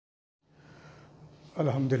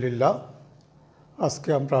আলহামদুলিল্লাহ আজকে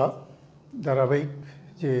আমরা ধারাবাহিক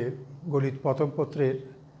যে গণিত প্রথম পত্রের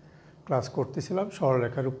ক্লাস করতেছিলাম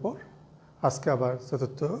সরলরেখার উপর আজকে আবার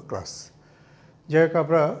চতুর্থ ক্লাস। যাই হোক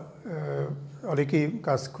আমরা অনেকেই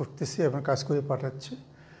কাজ করতেছি এবং কাজ করে পাঠাচ্ছি।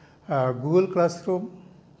 গুগল ক্লাসরুম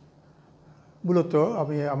মূলত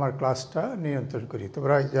আমি আমার ক্লাসটা নিয়ন্ত্রণ করি।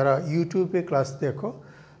 তোমরা যারা ইউটিউবে ক্লাস দেখো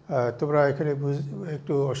তোমরা এখানে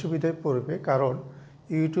একটু অসুবিধায় পড়বে, কারণ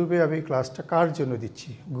ইউটিউবে আমি ক্লাসটা কার জন্য দিচ্ছি,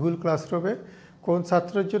 গুগল ক্লাসরুমে কোন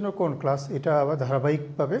ছাত্রের জন্য কোন ক্লাস এটা আবার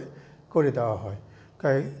ধারাবাহিকভাবে করে দেওয়া হয়।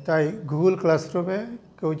 তাই গুগল ক্লাসরুমে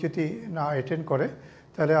কেউ যদি না অ্যাটেন্ড করে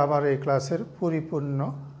তাহলে আমার এই ক্লাসের পরিপূর্ণ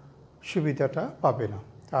সুবিধাটা পাবে না।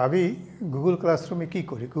 আমি গুগল ক্লাসরুমে কি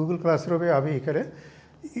করি, গুগল ক্লাসরুমে আমি এখানে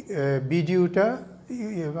ভিডিওটা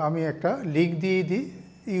আমি একটা লিঙ্ক দিয়ে দিই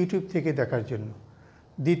ইউটিউব থেকে দেখার জন্য।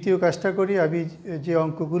 দ্বিতীয় কাজটা করি, আমি যে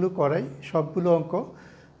অঙ্কগুলো করাই সবগুলো অঙ্ক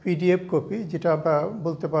পিডিএফ কপি, যেটা আমরা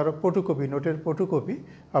বলতে পারো ফটোকপি, নোটের ফটোকপি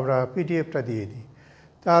আমরা পিডিএফটা দিয়ে দিই।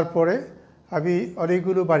 তারপরে আমি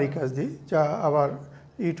অনেকগুলো বাড়ি কাজ দিই, যা আবার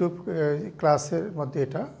ইউটিউব ক্লাসের মধ্যে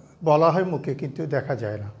এটা বলা হয় মুখে কিন্তু দেখা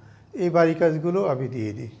যায় না। এই বাড়ি কাজগুলো আমি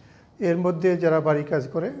দিয়ে দিই। এর মধ্যে যারা বাড়ি কাজ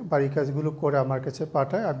করে বাড়ি কাজগুলো করে আমার কাছে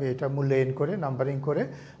পাঠায়, আমি এটা মূল্যায়ন করে নাম্বারিং করে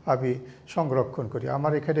আমি সংরক্ষণ করি।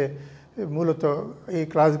 আমার এখানে মূলত এই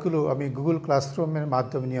ক্লাসগুলো আমি গুগল ক্লাসরুমের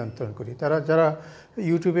মাধ্যমে নিয়ন্ত্রণ করি। যারা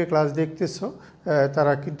ইউটিউবে ক্লাস দেখতেছো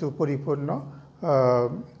তারা কিন্তু পরিপূর্ণ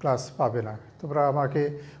ক্লাস পাবে না। তোমরা আমাকে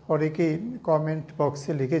অনেকেই কমেন্ট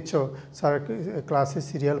বক্সে লিখেছ স্যার ক্লাসে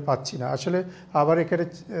সিরিয়াল পাচ্ছি না। আসলে আবার এখানে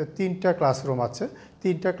 3টা ক্লাসরুম আছে,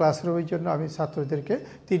 3টা ক্লাসরুমের জন্য আমি ছাত্রদেরকে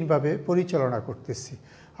 3ভাবে পরিচালনা করতেছি।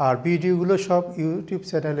 আর ভিডিওগুলো সব ইউটিউব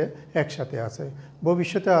চ্যানেলে একসাথে আছে।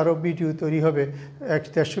 ভবিষ্যতে আরও ভিডিও তৈরি হবে,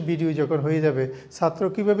 150 ভিডিও যখন হয়ে যাবে ছাত্র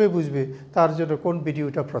কীভাবে বুঝবে তার জন্য কোন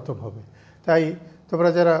ভিডিওটা প্রথম হবে। তাই তোমরা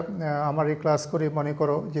যারা আমার এই ক্লাস করে মনে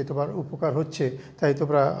করো যে তোমার উপকার হচ্ছে, তাই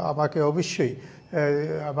তোমরা আমাকে অবশ্যই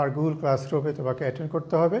আমার গুগল ক্লাসরুমে তোমাকে অ্যাটেন্ড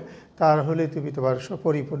করতে হবে, তাহলে তুমি তোমার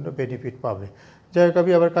পরিপূর্ণ বেনিফিট পাবে। যাই হোক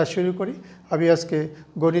আমি আবার কাজ শুরু করি। আমি আজকে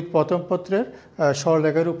গণিত প্রথম পত্রের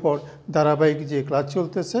সরলরেখার উপর ধারাবাহিক যে ক্লাস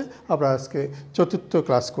চলতেছে আমরা আজকে চতুর্থ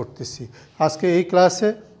ক্লাস করতেছি। আজকে এই ক্লাসে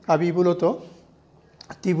আমি মূলত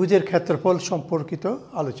ত্রিভুজের ক্ষেত্রফল সম্পর্কিত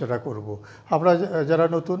আলোচনা করব। আমরা যারা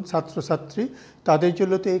নতুন ছাত্রছাত্রী তাদের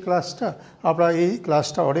জন্য তো এই ক্লাসটা, আমরা এই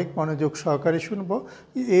ক্লাসটা অনেক মনোযোগ সহকারে শুনব।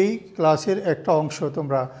 এই ক্লাসের একটা অংশ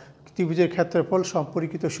তোমরা ত্রিভুজের ক্ষেত্রফল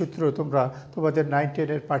সম্পর্কিত সূত্র তোমরা তোমাদের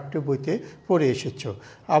 9-10-এর পাঠ্য বইতে পড়ে এসেছ।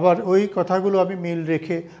 আবার ওই কথাগুলো আমি মিল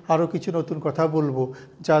রেখে আরও কিছু নতুন কথা বলবো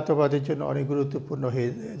যা তোমাদের জন্য অনেক গুরুত্বপূর্ণ হয়ে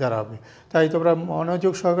দাঁড়াবে। তাই তোমরা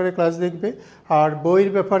মনোযোগ সহকারে ক্লাস দেখবে। আর বইয়ের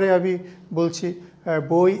ব্যাপারে আমি বলছি,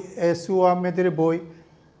 বই এস.ইউ. আহমেদের বই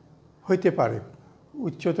হইতে পারে,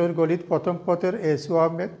 উচ্চতর গণিত প্রথম পত্রের এস.ইউ.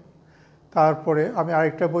 আহমেদ। তারপরে আমি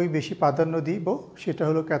আরেকটা বই বেশি প্রাধান্য দিব, সেটা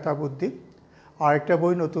হলো কেতাবউদ্দিন। আরেকটা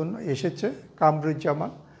বই নতুন এসেছে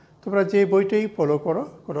কামরুজ্জামান। তোমরা যে বইটাই ফলো করো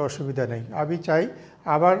কোনো অসুবিধা নেই। আমি চাই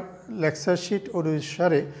আবার লেকচার শিট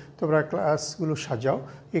অনুসারে তোমরা ক্লাসগুলো সাজাও।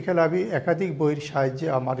 এখানে আমি একাধিক বইয়ের সাহায্যে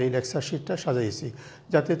আমার এই লেকচার শিটটা সাজাইছি,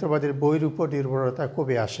 যাতে তোমাদের বইয়ের উপর নির্ভরতা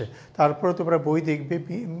কমে আসে। তারপরে তোমরা বই দেখবে,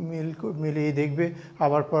 মিলিয়ে দেখবে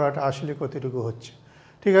আমার পড়াটা আসলে কতটুকু হচ্ছে।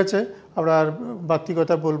 ঠিক আছে, আমরা আর বাড়তি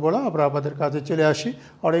কথা বলবো না, আমরা আমাদের কাজে চলে আসি।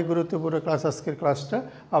 অনেক গুরুত্বপূর্ণ ক্লাস আজকের ক্লাসটা।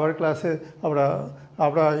 আমার ক্লাসে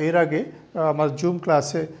আমরা এর আগে আমার জুম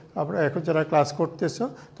ক্লাসে আমরা এখন যারা ক্লাস করতেছো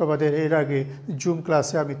তোমাদের এর আগে জুম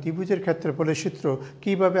ক্লাসে আমি ত্রিভুজের ক্ষেত্রফলের সূত্র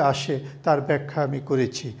কীভাবে আসে তার ব্যাখ্যা আমি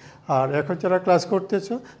করেছি। আর এখন যারা ক্লাস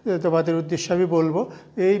করতেছো তোমাদের উদ্দেশ্যে আমি বলবো,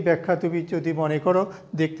 এই ব্যাখ্যা তুমি যদি মনে করো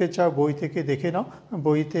দেখতে চাও বই থেকে দেখে নাও,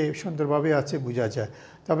 বইতে সুন্দরভাবে আছে, বোঝা যায়।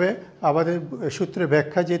 তবে আমাদের সূত্রের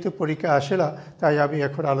ব্যাখ্যা যেহেতু পরীক্ষা আসে না, তাই আমি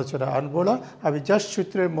এখন আলোচনা আনবো না। আমি জাস্ট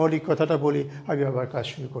সূত্রের মৌলিক কথাটা বলি, আমি আবার কাজ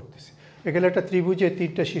শুরু করতেছি। এখানে একটা ত্রিভুজে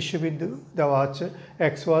 3টা শীর্ষবিন্দু দেওয়া আছে,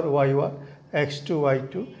 x1 y1 x2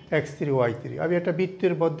 y2 x3 y3। আমি একটা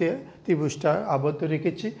বৃত্তের মধ্যে ত্রিভুজটা আবদ্ধ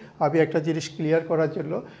রেখেছি। আমি একটা জিনিস ক্লিয়ার করার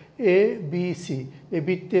জন্য এ বি সি, এই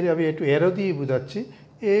বৃত্তের আমি একটু অ্যারো দিয়ে বোঝাচ্ছি।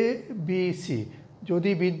 এ বি সি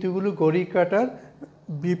যদি বিন্দুগুলো ঘড়ি কাঁটার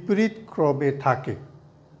বিপরীত ক্রমে থাকে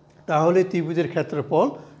তাহলে ত্রিভুজের ক্ষেত্রফল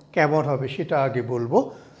কেমন হবে সেটা আগে বলবো।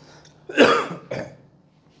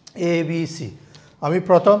 এ বি সি, আমি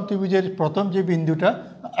প্রথম ত্রিভুজের প্রথম যে বিন্দুটা,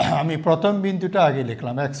 আমি প্রথম বিন্দুটা আগে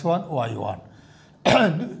লিখলাম x1 y1।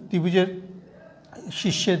 ত্রিভুজের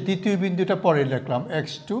শীর্ষের দ্বিতীয় বিন্দুটা পরে লিখলাম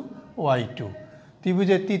x2 y2।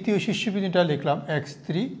 ত্রিভুজের তৃতীয় শীর্ষবিন্দুটা লিখলাম x3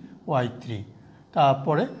 y3।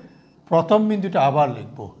 তারপরে প্রথম বিন্দুটা আবার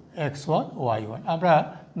লিখব x1 y1। আমরা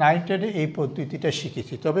 9-10-এ এই পদ্ধতিটা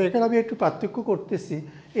শিখেছি। তবে এখানে আমি একটু পার্থক্য করতেছি,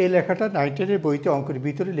 এই লেখাটা 9 10-এর বইতে অঙ্কের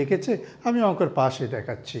ভিতরে লিখেছে, আমি অঙ্কের পাশে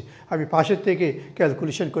দেখাচ্ছি। আমি পাশের থেকে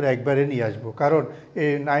ক্যালকুলেশন করে একবারে নিয়ে আসবো, কারণ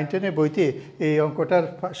এই 9 10-এর বইতে এই অঙ্কটার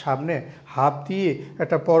সামনে হাফ দিয়ে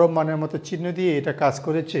একটা পরম মানের মতো চিহ্ন দিয়ে এটা কাজ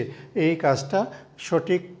করেছে, এই কাজটা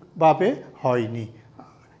সঠিকভাবে হয়নি।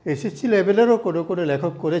 এসএসসি লেভেলেরও কোনো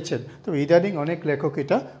লেখক করেছেন, তবে ইদানিং অনেক লেখক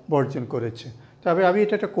এটা বর্জন করেছে। তবে আমি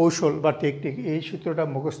এটা একটা কৌশল বা টেকনিক, এই সূত্রটা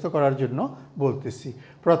মুখস্থ করার জন্য বলতেছি।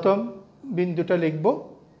 প্রথম বিন্দুটা লিখব,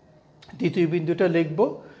 দ্বিতীয় বিন্দুটা লিখব,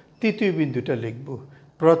 তৃতীয় বিন্দুটা লিখব,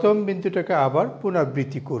 প্রথম বিন্দুটাকে আবার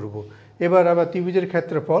পুনরাবৃত্তি করব। এবার আবার ত্রিভুজের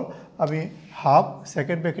ক্ষেত্রফল আমি হাফ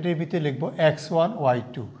সেকেন্ড ব্র্যাকেটের ভিতরে লিখব x1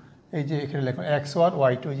 y2, এই যে এখানে লিখলাম x1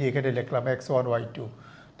 y2, যে এখানে লিখলাম x1 y2,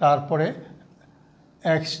 তারপরে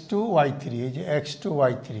x2 y3, এই যে x2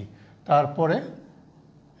 y3, তারপরে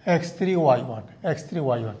x3 y1,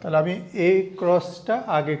 তাহলে আমি এই ক্রসটা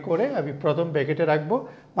আগে করে আমি প্রথম ব্র্যাকেটে রাখবো,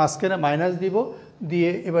 মাঝখানে মাইনাস দিব, দিয়ে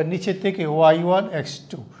এবার নিচের থেকে y1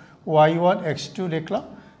 x2 লিখলাম,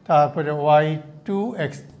 তারপরে y2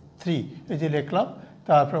 x3 এই যে লিখলাম,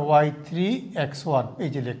 তারপরে y3 x1 এই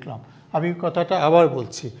যে লিখলাম। আমি কথাটা আবার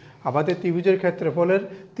বলছি, আমাদের ত্রিভুজের ক্ষেত্রফলের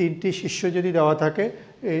 3টি শীর্ষ যদি দেওয়া থাকে,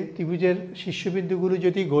 এই ত্রিভুজের শীর্ষবিন্দুগুলো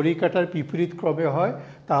যদি ঘড়ি কাটার বিপরীত ক্রমে হয়,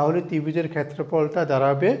 তাহলে ত্রিভুজের ক্ষেত্রফলটা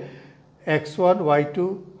দাঁড়াবে x1 y2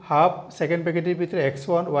 হাফ সেকেন্ড ব্র্যাকেটের ভিতরে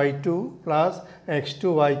x1 y2 plus x2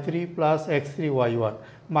 y3 plus x3 y1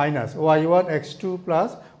 minus y1 x2 plus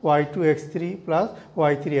y2 x3 plus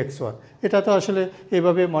y3 x1। এটা তো আসলে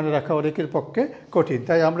এভাবে মনে রাখা অনেকের পক্ষে কঠিন,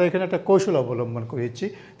 তাই আমরা এখানে একটা কৌশল অবলম্বন করেছি।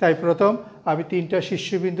 তাই প্রথম আমি 3টা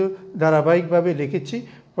শীর্ষবিন্দু ধারাবাহিকভাবে লিখেছি,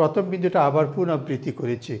 প্রথম বিন্দুটা আবার পুনরাবৃত্তি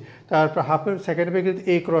করেছি, তারপর হাফের সেকেন্ড ব্র্যাকেট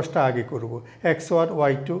এই ক্রসটা আগে করব, x1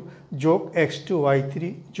 y2 যোগ x2 y3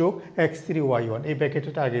 যোগ x3 y1, এই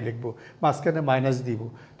ব্র্যাকেটটা আগে লিখব, মাঝখানে মাইনাস দিব,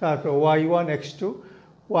 তারপর y1 x2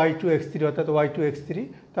 y2 x3 অর্থাৎ y2 x3,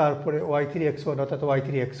 তারপরে y3 x1 অর্থাৎ y3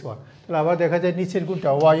 x1। তাহলে আবার দেখা যায় নিচের গুণটা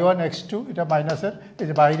y1 x2, এটা মাইনাসের, এই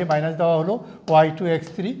যে বাইরে মাইনাস দেওয়া হলো, y2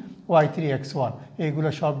 x3 y3 x1, এইগুলো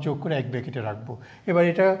সব যোগ করে এক ব্র্যাকেটে রাখবো। এবার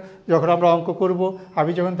এটা যখন আমরা অঙ্ক করব,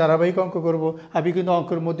 আমি যখন ধারাবাহিক অঙ্ক করব, আমি কিন্তু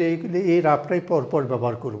অঙ্কের মধ্যে এই রাফটাই পরপর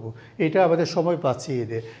ব্যবহার করব, এটা আমাদের সময় বাঁচিয়ে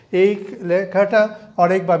দেয়। এই লেখাটা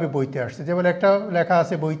অনেকভাবে বইতে আসছে, যেমন একটা লেখা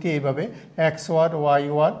আছে বইতে এইভাবে x1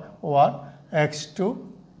 y1 1 x2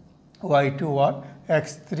 y2 1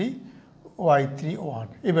 x3 y3 1,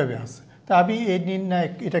 এভাবে আছে। তা আমি এই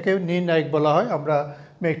নির্ণায়ক, এটাকে নির্ণায়ক বলা হয়, আমরা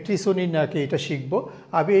ম্যাট্রিক্স ও নির্ণায়কে এটা শিখব।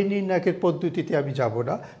 আমি এই নির্ণায়কের পদ্ধতিতে আমি যাব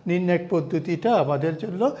না, নির্ণায়ক পদ্ধতিটা আমাদের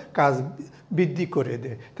জন্য কাজ বৃদ্ধি করে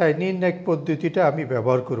দেয়, তাই নির্ণায়ক পদ্ধতিটা আমি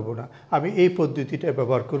ব্যবহার করব না, আমি এই পদ্ধতিটা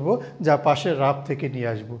ব্যবহার করব, যা পাশের রাফ থেকে নিয়ে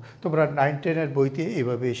আসবো। তোমরা 9 10-এর বইতে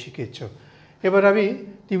এভাবেই শিখেছ। এবার আমি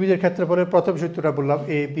ত্রিভুজের ক্ষেত্রফলের প্রথম সূত্রটা বললাম,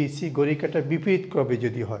 এ বি সি ঘড়ি কাটার বিপরীত ক্রমে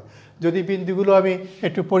যদি হয়, যদি বিন্দুগুলো আমি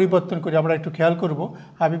একটু পরিবর্তন করি, আমরা একটু খেয়াল করব,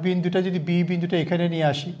 আমি বিন্দুটা যদি বি বিন্দুটা এখানে নিয়ে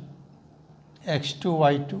আসি x2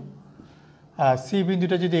 y2, আর সি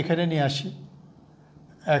বিন্দুটা যদি এখানে নিয়ে আসি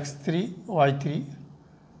x3 y3,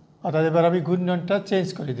 অর্থাৎ এবার আমি ঘূর্ণনটা চেঞ্জ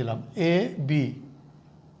করে দিলাম, এ বি,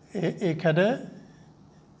 এখানে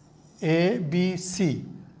এ বি সি,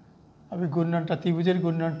 আমি ঘূর্ণনটা ত্রিভুজের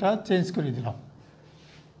ঘূর্ণনটা চেঞ্জ করে দিলাম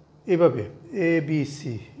এভাবে, এ বি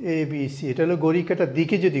সি, এটা হলো ঘড়ি কাটার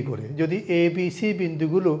দিকে যদি করে, যদি এ বি সি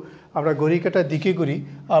বিন্দুগুলো আমরা ঘড়ি কাটার দিকে করি,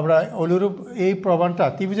 আমরা অনুরূপ এই প্রমাণটা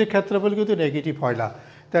ত্রিভুজের ক্ষেত্রফল কিন্তু নেগেটিভ হয় না।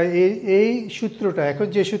 তাই এই সূত্রটা, এখন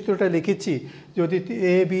যে সূত্রটা লিখেছি, যদি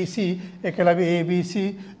এ বি সি, এখানে আমি এ বি সি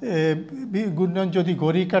ঘূর্ণন যদি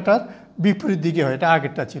ঘড়ি কাটার বিপরীত দিকে হয়, এটা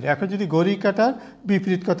আগেরটা ছিল, এখন যদি ঘড়ি কাটার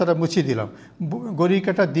বিপরীত কথাটা মুছে দিলাম, ঘড়ি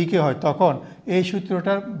কাটার দিকে হয়, তখন এই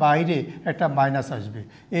সূত্রটার বাইরে একটা মাইনাস আসবে,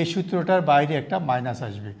 এই সূত্রটার বাইরে একটা মাইনাস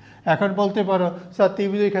আসবে। এখন বলতে পারো স্যার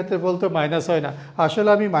ত্রিভুজের ক্ষেত্রে বলতে মাইনাস হয় না, আসলে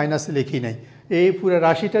আমি মাইনাস লিখি নাই, এই পুরো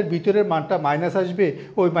রাশিটার ভিতরের মানটা মাইনাস আসবে,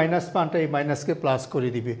 ওই মাইনাস মানটা এই মাইনাসকে প্লাস করে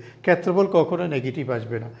দিবে, ক্ষেত্রফল কখনো নেগেটিভ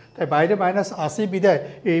আসবে না। তাই বাইরে মাইনাস আসে বিদায়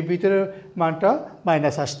এই ভিতরের মানটা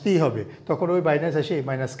মাইনাস আসতেই হবে, তখন ওই মাইনাস এসে এই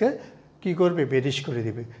মাইনাসকে কী করবে, বেরিশ করে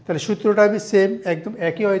দিবে। তাহলে সূত্রটা আমি সেম একদম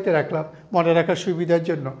একই হইতে রাখলাম মনে রাখার সুবিধার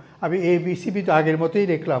জন্য, আমি এ বি সি বিন্দু আগের মতোই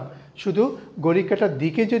রাখলাম, শুধু ঘড়ি কাটার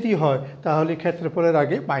দিকে যদি হয় তাহলে ক্ষেত্রফলের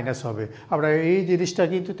আগে মাইনাস হবে। আমরা এই জিনিসটা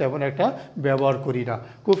কিন্তু তেমন একটা ব্যবহার করি না,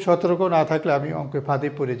 খুব সতর্ক না থাকলে আমি অঙ্কে ফাঁদে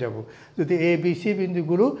পড়ে যাব। যদি এ বি সি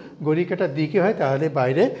বিন্দুগুলো ঘড়ি কাটার দিকে হয় তাহলে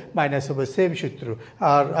বাইরে মাইনাস হবে, সেম সূত্র।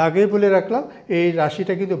 আর আগে বলে রাখলাম এই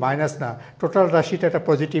রাশিটা কিন্তু মাইনাস না, টোটাল রাশিটা একটা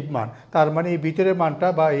পজিটিভ মান, তার মানে এই ভিতরের মানটা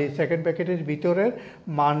বা এই সেকেন্ড ব্র্যাকেটের ভিতরের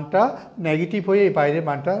মানটা নেগেটিভ হয়ে এই বাইরের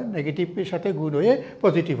মানটা নেগেটিভের সাথে গুণ হয়ে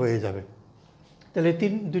পজিটিভ হয়ে যাবে। তাহলে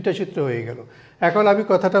দুইটা সূত্র হয়ে গেল। এখন আমি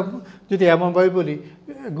কথাটা যদি এমনভাবে বলি,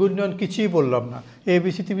 গুণন কিছুই বললাম না,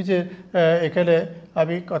 এবিসি ত্রিভুজের এখানে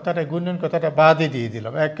আমি কথাটা গুণন কথাটা বাদই দিয়ে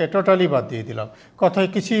দিলাম, টোটালি বাদ দিয়ে দিলাম, কথায়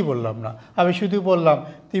কিছুই বললাম না। আমি শুধু বললাম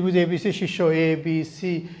ত্রিভুজ এবিসি শীর্ষ এ বি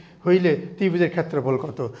সি হইলে ত্রিভুজের ক্ষেত্রফল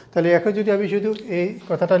কত। তাহলে এখন যদি আমি শুধু এই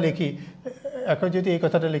কথাটা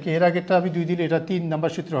লিখি, এর আগেরটা আমি 2 দিলে এটা 3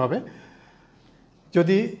 নম্বর সূত্র হবে।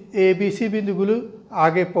 যদি এ বি সি বিন্দুগুলো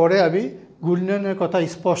আগে পরে আমি গুণনের কথা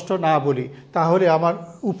স্পষ্ট না বলি, তাহলে আমার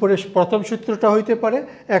উপরে প্রথম সূত্রটা হইতে পারে,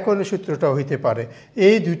 এখনের সূত্রটা হইতে পারে।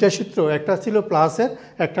 এই দুইটা সূত্র, একটা ছিল প্লাসের,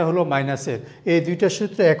 একটা হলো মাইনাসের, এই দুইটা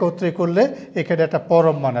সূত্র একত্রে করলে এখানে একটা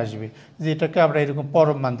পরম মান আসবে, যেটাকে আমরা এরকম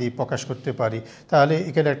পরম মান দিয়ে প্রকাশ করতে পারি। তাহলে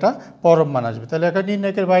এখানে একটা পরম মান আসবে। তাহলে এখন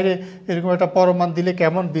নির্ণায়কের বাইরে এরকম একটা পরম মান দিলে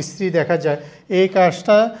কেমন বিশ্রী দেখা যায়, এই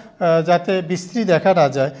কাজটা যাতে বিশ্রী দেখা না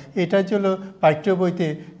যায়, এটার জন্য পাঠ্য বইতে,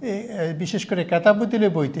 বিশেষ করে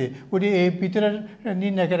কেতাবুদ্দিনের বইতে উনি এই ভিতরের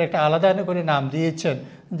নির্ণায়কের একটা আলাদা করে নাম দিয়েছেন,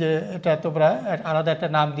 যে এটা তোমরা আলাদা একটা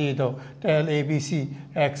নাম দিয়ে দাও, তাহলে ABC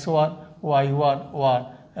X1 Y1 1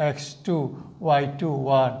 X2 Y2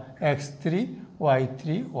 1 X3 Y3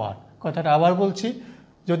 1। কথাটা আবার বলছি,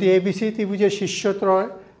 যদি এবিসি ত্রিভুজের শীর্ষত্রয়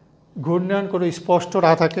ঘূর্ণায়ন কোনো স্পষ্ট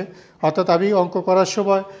না থাকে, অর্থাৎ আমি অঙ্ক করার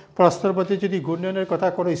সময় প্রশ্নের মধ্যে যদি ঘূর্ণায়নের কথা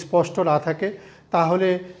কোনো স্পষ্ট না থাকে, তাহলে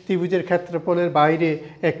ত্রিভুজের ক্ষেত্রফলের বাইরে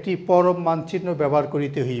একটি পরম মানচিহ্ন ব্যবহার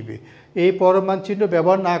করিতে হইবে। এই পরম মানচিহ্ন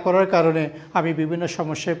ব্যবহার না করার কারণে আমি বিভিন্ন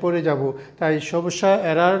সমস্যায় পড়ে যাব। তাই সমস্যা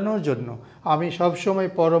এড়ানোর জন্য আমি সবসময়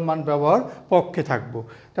পরম মান ব্যবহার পক্ষে থাকব।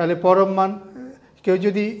 তাহলে পরম মান, কেউ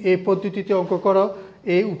যদি এই পদ্ধতিতে অঙ্ক করো,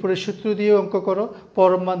 এই উপরের সূত্র দিয়ে অঙ্ক করো,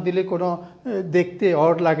 পরম মান দিলে কোনো দেখতে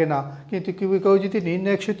অড লাগে না। কিন্তু কেউ যদি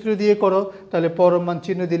নির্ণায়ক সূত্র দিয়ে করো, তাহলে পরম মান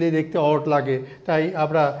চিহ্ন দিলে দেখতে অড লাগে। তাই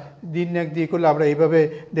আমরা নির্ণায়ক দিয়ে করলে আমরা এইভাবে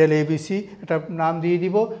ডেল এবিসি একটা নাম দিয়ে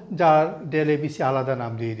দিব, যার ডেল এবিসি আলাদা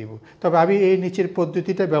নাম দিয়ে দিব। তবে আমি এই নিচের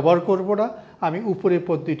পদ্ধতিটা ব্যবহার করব না, আমি উপরের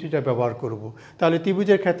পদ্ধতিটা ব্যবহার করব। তাহলে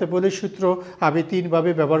ত্রিভুজের ক্ষেত্রফলের সূত্র আমি 3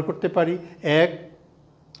 ভাবে ব্যবহার করতে পারি। এক,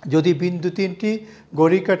 যদি বিন্দু 3টি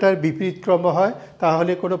ঘড়ি কাঁটার বিপরীত ক্রম হয়,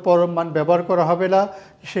 তাহলে কোনো পরম মান ব্যবহার করা হবে না,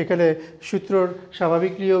 সেখানে সূত্রর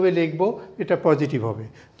স্বাভাবিক নিয়মে লিখব, এটা পজিটিভ হবে।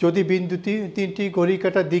 যদি বিন্দু 3টি ঘড়ি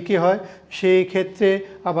কাঁটার দিকে হয়, সেই ক্ষেত্রে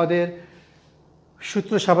আমাদের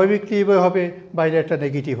সূত্র স্বাভাবিক নিয়মে হবে, বাইরে একটা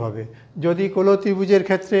নেগেটিভ হবে। যদি কোনো ত্রিভুজের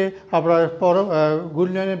ক্ষেত্রে আমরা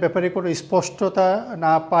গুণনের ব্যাপারে কোনো স্পষ্টতা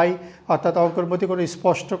না পাই, অর্থাৎ অঙ্কের মধ্যে কোনো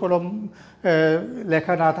স্পষ্ট কোনো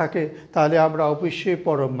লেখা না থাকে, তাহলে আমরা অবশ্যই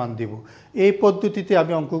পরম মান দিব। এই পদ্ধতিতে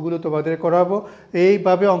আমি অঙ্কগুলো তোমাদের করাবো।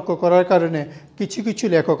 এইভাবে অঙ্ক করার কারণে কিছু কিছু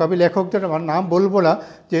লেখক, আমি লেখকদের আমার নাম বলবো না,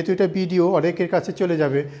 যেহেতু এটা ভিডিও অনেকের কাছে চলে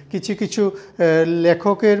যাবে, কিছু কিছু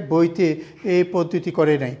লেখকের বইতে এই পদ্ধতি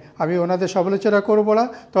করে নাই। আমি ওনাদের সমালোচনা করব না,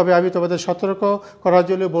 তবে আমি তোমাদের সতর্ক করার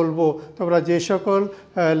জন্য বলবো, তোমরা যে সকল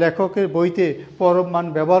লেখকের বইতে পরম মান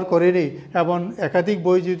ব্যবহার করে নেই, এমন একাধিক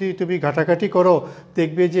বই যদি তুমি ঘাটাঘাটি করো,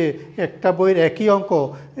 দেখবে যে একটা বইয়ের একই অঙ্ক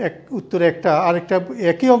উত্তর একটা, আরেকটা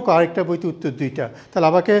একই অঙ্ক আরেকটা বইতে উত্তর 2টা। তাহলে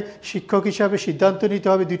আমাকে শিক্ষক হিসাবে সিদ্ধান্ত নিতে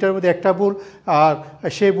হবে 2টার মধ্যে একটা ভুল, আর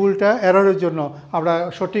সেই ভুলটা এড়ানোর জন্য আমরা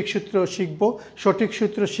সঠিক সূত্র শিখব। সঠিক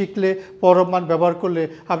সূত্র শিখলে পরম মান ব্যবহার করলে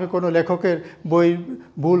আমি কোনো লেখকের বই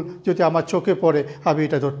ভুল যদি আমার চোখে পড়ে, আমি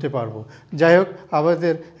এটা ধরতে পারবো। যাই হোক,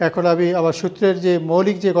 আমাদের এখন আমি আমার সূত্রের যে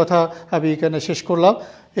মৌলিক যে কথা আমি এখানে শেষ করলাম।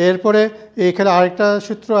 এরপরে এখানে আরেকটা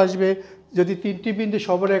সূত্র আসবে, যদি 3টি বিন্দু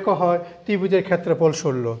সমরেখা হয়, ত্রিভুজের ক্ষেত্রফল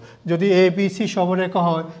 16। যদি এ বি সি সমরেখা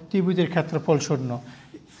হয়, ত্রিভুজের ক্ষেত্রফল 0।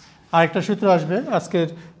 আরেকটা সূত্র আসবে আজকের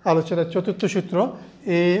আলোচনার 4র্থ সূত্র,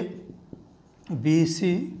 এ বি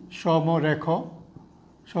সি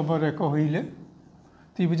সমরেখা হইলে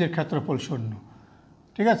ত্রিভুজের ক্ষেত্রফল 0।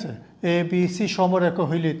 ঠিক আছে, এ বি সি সমরেখা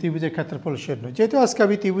হইলে ত্রিভুজের ক্ষেত্রফল 0। যেহেতু আজকে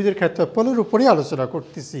আমি ত্রিভুজের ক্ষেত্রফলের উপরেই আলোচনা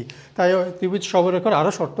করতেছি, তাই ত্রিভুজ সমরেখার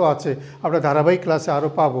আরও শর্ত আছে, আমরা ধারাবাহিক ক্লাসে আরও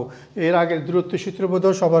পাবো। এর আগে দূরত্ব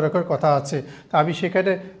সূত্রবোধক সমরেখার কথা আছে, তা আমি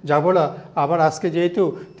সেখানে যাব না। আবার আজকে যেহেতু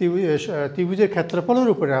ত্রিভুজের ক্ষেত্রফলের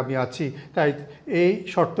উপরে আমি আছি, তাই এই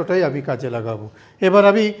শর্তটাই আমি কাজে লাগাবো। এবার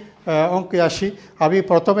আমি অঙ্কে আসি। আমি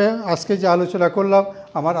প্রথমে আজকে যে আলোচনা করলাম,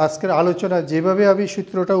 আমার আজকের আলোচনা যেভাবে আমি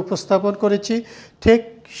সূত্রটা উপস্থাপন করেছি, ঠিক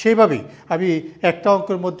সেইভাবেই আমি একটা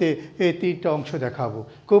অঙ্কের মধ্যে এই 3টা অংশ দেখাবো।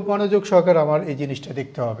 খুব মনোযোগ সহকারে আমার এই জিনিসটা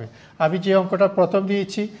দেখতে হবে। আমি যে অঙ্কটা প্রথম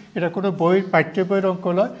দিয়েছি, এটা কোনো বইয়ের পাঠ্য বইয়ের অঙ্ক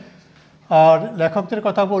নয়। আর লেখকদের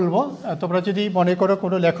কথা বলবো, তোমরা যদি মনে করো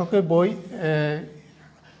কোনো লেখকের বই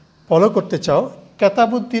ফলো করতে চাও,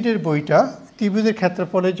 কেতাবুদ্দিনের বইটা ত্রিভুজের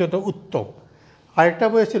ক্ষেত্রফলের জন্য উত্তম। আরেকটা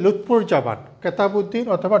বই আছে লুৎফুজ্জামান, কেতাবুদ্দিন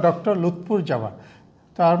অথবা ডক্টর লুৎফুজ্জামান,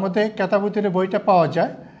 তার মধ্যে কেতাবুদ্দিনের বইটা পাওয়া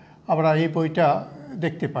যায়, আমরা এই বইটা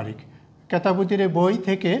দেখতে পারি। কেতাবুদ্দিনের বই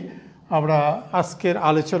থেকে আমরা আজকের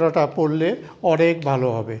আলোচনাটা পড়লে অনেক ভালো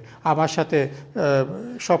হবে। আমার সাথে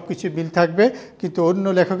সব কিছু মিল থাকবে, কিন্তু অন্য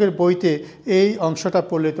লেখকের বইতে এই অংশটা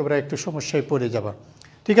পড়লে তোমরা একটু সমস্যায় পড়ে যাবা।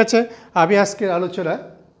 ঠিক আছে, আমি আজকের আলোচনা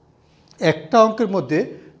একটা অঙ্কের মধ্যে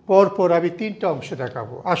পরপর আমি 3টা অংশ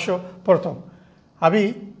দেখাবো। আসো, প্রথম আমি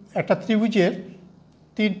একটা ত্রিভুজের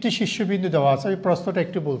 3টি শীর্ষবিন্দু দেওয়া আছে। আমি প্রশ্নটা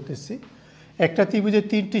একটু বলতেছি। একটা ত্রিভুজের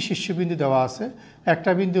 3টি শীর্ষবিন্দু দেওয়া আছে।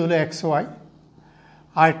 একটা বিন্দু হলো XY,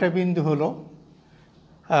 আরেকটা বিন্দু হলো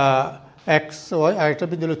XY, আরেকটা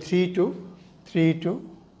বিন্দু হলো 3 2, 3 2,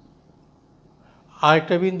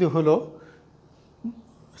 আরেকটা বিন্দু হলো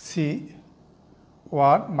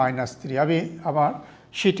C1 -3। আমি আমার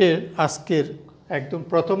শীটের আজকের একদম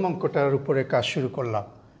প্রথম অঙ্কটার উপরে কাজ শুরু করলাম।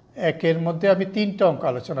 একের মধ্যে আমি 3টা অঙ্ক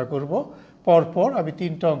আলোচনা করব, পরপর আমি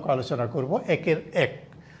 3টা অঙ্ক আলোচনা করব একের এক।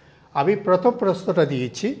 আমি প্রথম প্রশ্নটা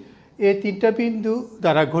দিয়েছি, এই 3টা বিন্দু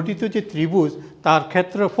দ্বারা গঠিত যে ত্রিভুজ তার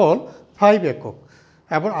ক্ষেত্রফল 5 একক,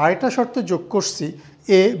 এবং আরেকটা শর্ত যোগ করছি,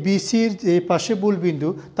 এ বিসির যে পাশে মূল বিন্দু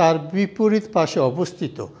তার বিপরীত পাশে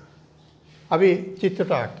অবস্থিত। আমি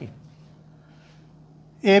চিত্রটা আঁকি।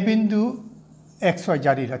 এ বিন্দু XY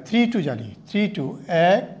জানি না, 3 2 জানি, 3 2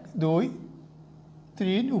 1 2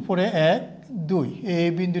 3, উপরে 1 2, এই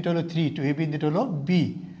বিন্দুটা হলো 3 2, এই বিন্দুটা হলো বি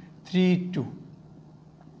 3 2,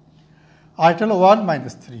 আর এটা হলো 1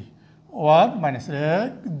 -3, 1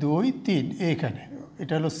 1 2 3, এইখানে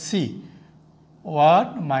এটা হলো সি 1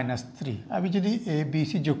 -3। আমি যদি এ বি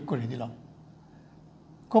সি যোগ করে দিলাম,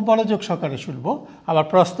 খুব মনোযোগ সহকারে শুনবো। আমার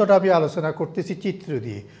প্রশ্নটা আমি আলোচনা করতেছি চিত্র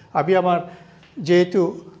দিয়ে। আমি আমার যেহেতু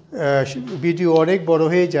ভিডিও অনেক বড়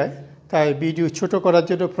হয়ে যায়, তাই ভিডিও ছোট করার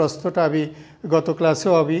জন্য প্রশ্নটা আমি গত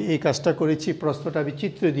ক্লাসেও আমি এই কাজটা করেছি, প্রশ্নটা আমি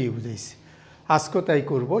চিত্র দিয়ে বুঝাইছি। আজকেও তাই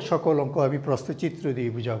করব, সকল অঙ্ক আমি প্রশ্ন চিত্র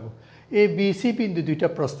দিয়ে বুঝাবো। এই বিসি বিন্দু 2টা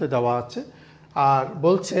প্রশ্ন দেওয়া আছে, আর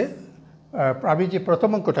বলছে আমি যে প্রথম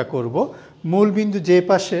অঙ্কটা করব, মূল বিন্দু যে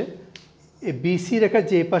পাশে, বিসি রেখা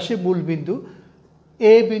যে পাশে মূল বিন্দু,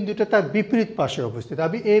 এ বিন্দুটা তার বিপরীত পাশে অবস্থিত।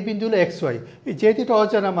 আমি এ বিন্দু হলো XY, যেহেতু এটা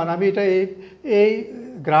অজানা মান, আমি এটা এই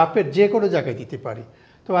গ্রাফের যে কোনো জায়গায় দিতে পারি।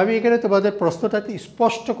 তো আমি এখানে তোমাদের প্রশ্নটাতে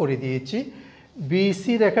স্পষ্ট করে দিয়েছি,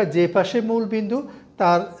 বিসি রেখা যে পাশে মূল বিন্দু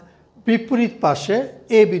তার বিপরীত পাশে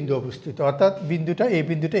এ বিন্দু অবস্থিত, অর্থাৎ বিন্দুটা এই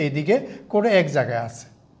বিন্দুটা এদিকে কোনো এক জায়গায় আছে।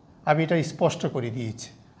 আমি এটা স্পষ্ট করে দিয়েছি,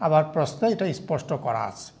 আমার প্রশ্নে এটা স্পষ্ট করা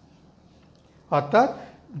আছে। অর্থাৎ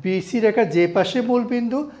বিসি রেখা যে পাশে মূল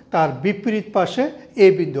বিন্দু তার বিপরীত পাশে এ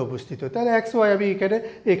বিন্দু অবস্থিত। তাহলে XY আমি এখানে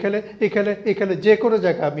এখানে এখানে এখানে যে কোনো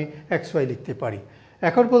জায়গায় আমি XY লিখতে পারি।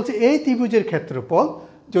 এখন বলছি এই ত্রিভুজের ক্ষেত্রফল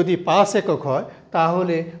যদি 5 একক হয়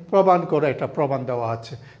তাহলে প্রমাণ করা, এটা প্রমাণ দেওয়া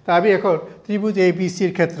আছে। তা আমি এখন ত্রিভুজ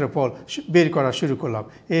ABCর ক্ষেত্রফল বের করা শুরু করলাম।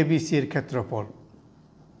 ABCর ক্ষেত্রফল,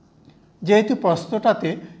 যেহেতু প্রশ্নটাতে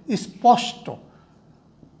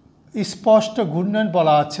স্পষ্ট ঘূর্ণন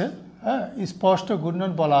বলা আছে, হ্যাঁ, স্পষ্ট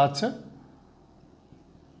ঘূর্ণন বলা আছে।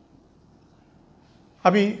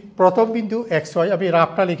 আমি প্রথম বিন্দু XY, আমি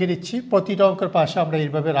রাফটা লিখে দিচ্ছি। প্রতিটা অঙ্কের পাশে আমরা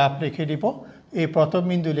এইভাবে রাফ রেখে দিব। এই প্রথম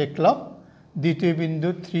বিন্দু লিখলাম, দ্বিতীয় বিন্দু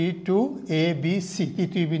 3 2 ABC,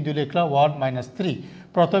 তৃতীয় বিন্দু লিখলাম 1 -3,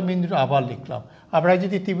 প্রথম বিন্দুটা আবার লিখলাম। আমরা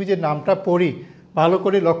যদি ত্রিভুজের নামটা পড়ি, ভালো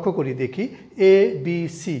করে লক্ষ্য করি, দেখি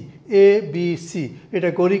ABC, এটা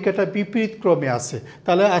গড়িকাটা বিপরীত ক্রমে আছে।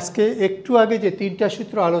 তাহলে আজকে একটু আগে যে 3টা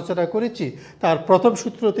সূত্র আলোচনা করেছি তার প্রথম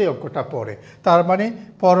সূত্রতে অঙ্কটা পড়ে, তার মানে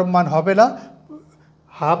পরম মান হবে না,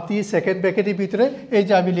 হাফ দিয়ে সেকেন্ড ব্র্যাকেটের ভিতরে এই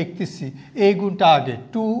যে আমি লিখতেছি, এই গুণটা আগে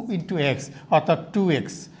 2 × x, অর্থাৎ 2x,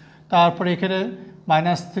 তারপরে এখানে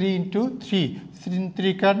 -3 × 3,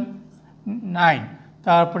 3 9,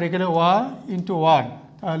 তারপরে এখানে y × 1,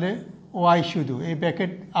 তাহলে y শুধু, এই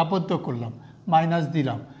ব্র্যাকেট আবদ্ধ করলাম, মাইনাস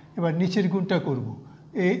দিলাম। এবার নিচের গুণটা করব,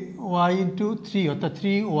 এই y × 3, অর্থাৎ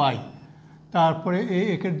 3y, তারপরে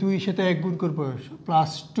এখানে 2-এর সাথে 1 গুণ করবো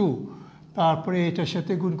 +2, তারপরে এটার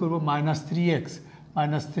সাথে গুণ করব -3x,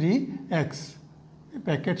 -3x,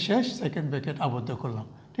 ব্র্যাকেট শেষ, সেকেন্ড ব্র্যাকেট আবদ্ধ করলাম।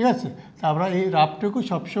 ঠিক আছে, তা আমরা এই রাফটুকু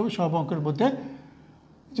সবসময় সব অঙ্কের মধ্যে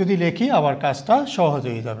যদি লিখি আমার কাজটা সহজ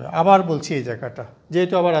হয়ে যাবে। আবার বলছি, এই জায়গাটা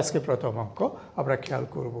যেহেতু আবার আজকে প্রথম অঙ্ক, আমরা খেয়াল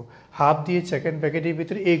করব, হাফ দিয়ে সেকেন্ড ব্র্যাকেটের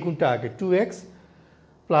ভিতরে এই গুণটা আগে 2x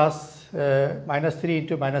প্লাস -3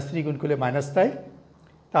 × -3 গুণ করলে -9,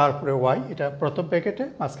 তারপরে y, এটা প্রথম ব্র্যাকেটে,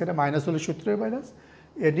 মাঝখানে মাইনাস হলে সূত্রের মাইনাস,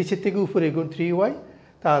 এর নিচের থেকে উপরে গুণ 3y,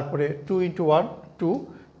 তারপরে 2 × 1 2,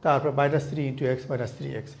 তারপর -3 × x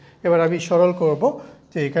 -3x। এবার আমি সরল করব,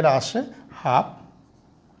 যে এখানে আসে হাফ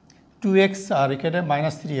 2x আর এখানে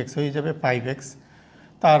 -3x হয়ে যাবে 5x,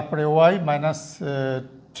 তারপরে y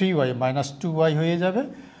 -3y -2y হয়ে যাবে,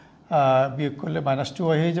 বিয়োগ করলে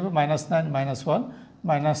 -2y হয়ে যাবে, -9 -1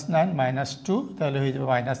 -9 -2, তাহলে হয়ে যাবে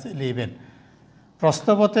 -11।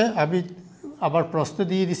 প্রশ্নপথে আমি আবার প্রস্থ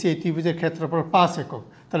দিয়ে দিছি এই ত্রিভুজের ক্ষেত্রফল 5 একক।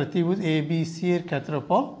 তাহলে ত্রিভুজ এ বি সি এর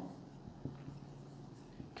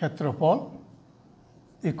ক্ষেত্রফল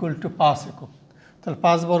ইকুয়াল টু 5 একক। তাহলে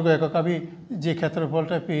 5 বর্গ একক আমি যে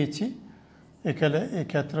ক্ষেত্রফলটা পেয়েছি এখানে এই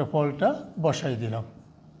ক্ষেত্রফলটা বসাই দিলাম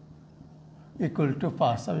ইকুয়াল টু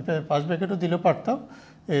 5। আমি 5 ব্র্যাকেটও দিলেও পারতাম,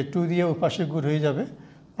 2 দিয়ে ওই পাশে গুণ হয়ে যাবে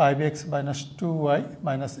 5x - 2y -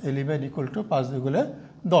 11 ইকুয়াল টু 5 দুগুণে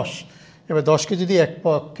 10। এবার 10কে যদি এক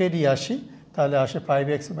পক্ষে নিয়ে আসি তাহলে আসে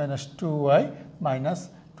 5x - 2y -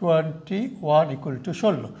 21 ইকুয়াল টু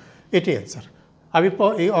 16। এটাই অ্যান্সার। আমি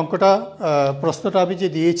এই অঙ্কটা প্রশ্নটা আমি যে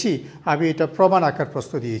দিয়েছি আমি এটা প্রমাণ আকার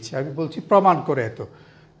প্রশ্ন দিয়েছি, আমি বলছি প্রমাণ করে এত।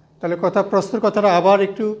 তাহলে প্রশ্নের কথাটা আবার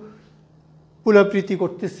একটু পুনরাবৃত্তি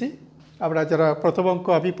করতেছি। আমরা যারা প্রথম অঙ্ক,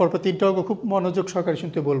 আমি পরপর 3টা অঙ্ক খুব মনোযোগ সহকারে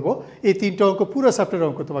শুনতে বলবো। এই 3টা অঙ্ক পুরো চ্যাপ্টারের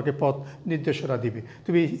অঙ্ক তোমাকে পথ নির্দেশনা দিবে।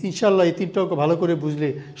 তুমি ইনশাল্লাহ এই 3টা অঙ্ক ভালো করে বুঝলে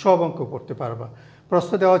সব অঙ্ক করতে পারবা।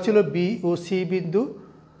 প্রশ্ন দেওয়া ছিল বি ও সি বিন্দু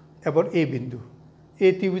এবং এ বিন্দু,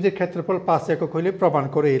 এই ত্রিভুজের ক্ষেত্রফল 5 একক হলে প্রমাণ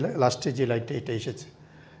করে এই লাস্টে যে লাইনটা এটা এসেছে।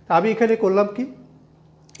 তা আমি এখানে করলাম কি,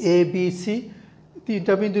 এ বি সি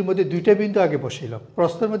 3টা বিন্দুর মধ্যে 2টা বিন্দু আগে বসাইলাম।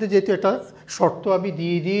 প্রশ্নের মধ্যে যেহেতু একটা শর্ত আমি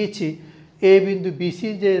দিয়ে দিয়েছি, এ বিন্দু বিসি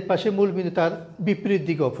যে পাশে মূল বিন্দু তার বিপরীত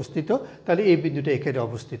দিকে অবস্থিত, তাহলে এই বিন্দুটা এখানে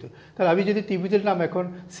অবস্থিত। তাহলে আমি যদি ত্রিভুজের নাম এখন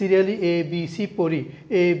সিরিয়ালি এ বি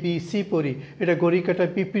সি পড়ি, এটা ঘড়ির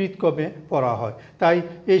কাঁটার বিপরীত ক্রমে পড়া হয়। তাই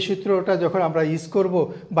এই সূত্রটা যখন আমরা ইউজ করব,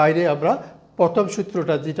 বাইরে আমরা প্রথম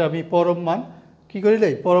সূত্রটা যেটা আমি পরম মান কী করিলে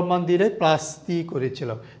পরম মান দিলে প্লাস দিয়ে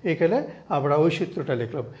করেছিলাম, এখানে আমরা ওই সূত্রটা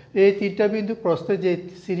লিখলাম। এই 3টা বিন্দু প্রশ্নে যে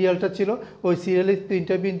সিরিয়ালটা ছিল ওই সিরিয়ালের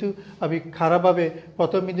 3টা বিন্দু আমি খারাপভাবে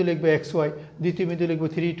প্রথম বিন্দু লিখবো XY, দ্বিতীয় বিন্দু লিখবো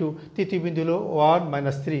 3 2, তৃতীয় বিন্দু হলো 1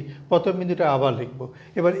 - 3, প্রথম বিন্দুটা আবার লিখবো।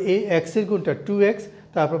 এবার এই এক্সের গুণটা 2x,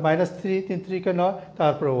 তারপর -3 3 3 9,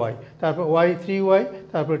 তারপর y, তারপর y 3y,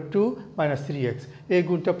 তারপর 2 - 3x, এই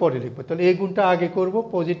গুণটা পরে লিখবো। তাহলে এই গুণটা আগে করব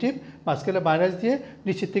পজিটিভ, মাঝখানে মাইনাস দিয়ে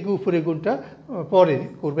নিচের থেকে উপরে গুণটা পরে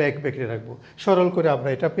করবো, এক ব্র্যাকেটে রাখবো। সরল করে আমরা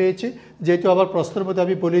এটা পেয়েছি। যেহেতু আবার প্রশ্নের মধ্যে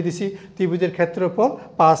আমি বলে দিছি ত্রিভুজের ক্ষেত্রফল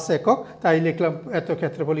 5 একক, তাই লিখলাম এত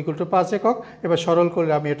ক্ষেত্রফল ইকুয়াল টু 5 একক। এবার সরল করে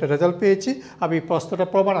আমি এটা রেজাল্ট পেয়েছি। আমি প্রশ্নটা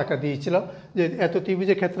প্রমাণ আকার দিয়েছিলাম যে এত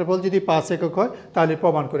ত্রিভুজের ক্ষেত্রফল যদি 5 একক হয় তাহলে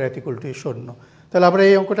প্রমাণ করে এত ইকুয়াল টু 0। তাহলে আমরা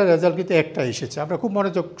এই অঙ্কটার রেজাল্ট কিন্তু একটা এসেছে, আমরা খুব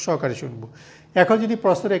মনোযোগ সহকারে শুনবো। এখন যদি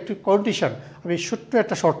প্রশ্নের একটি কন্ডিশন, আমি ছোট্ট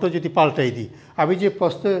একটা শর্ত যদি পাল্টাই দিই, আমি যে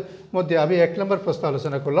প্রশ্নের মধ্যে আমি 1 নম্বর প্রশ্ন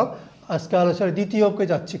আলোচনা করলাম, আজকে আলোচনার দ্বিতীয় অঙ্কে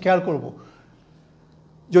যাচ্ছি, খেয়াল করব।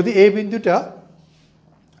 যদি এই বিন্দুটা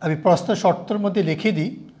আমি প্রশ্ন শর্তের মধ্যে লিখে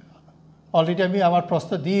দিই, অলরেডি আমি আমার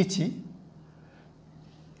প্রশ্ন দিয়েছি,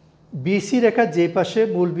 বিসি রেখা যে পাশে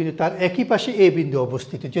মূল বিন্দু তার একই পাশে এ বিন্দু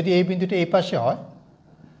অবস্থিত। যদি এই বিন্দুটা এই পাশে হয়,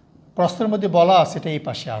 প্রশ্নের মধ্যে বলা আছে এটা এই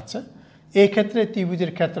পাশে আছে, এই ক্ষেত্রে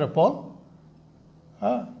ত্রিভুজের ক্ষেত্রফল,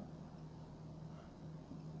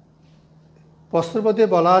 প্রশ্নের মধ্যে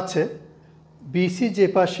বলা আছে বিসি যে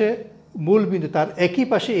পাশে মূল বিন্দু তার একই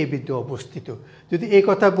পাশে এই বিন্দু অবস্থিত। যদি এই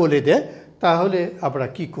কথা বলে দেয় তাহলে আমরা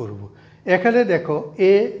কি করব। এখানে দেখো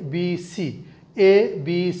এ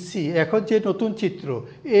বি সি, এখন যে নতুন চিত্র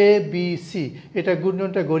এ বি সি, এটা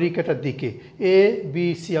ঘূর্ণনটা ঘড়ির কাঁটার দিকে। এ বি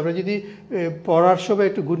সি আমরা যদি পড়ার সময়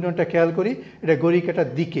একটু ঘূর্ণনটা খেয়াল করি, এটা ঘড়ির কাঁটার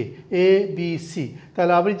দিকে এ বি সি।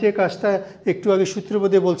 তাহলে আমি যে কাজটা একটু আগে সূত্রের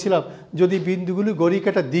মধ্যে বলছিলাম, যদি বিন্দুগুলো ঘড়ির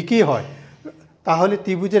কাঁটার দিকেই হয় তাহলে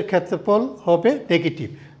ত্রিভুজের ক্ষেত্রফল হবে নেগেটিভ।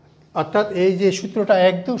 অর্থাৎ এই যে সূত্রটা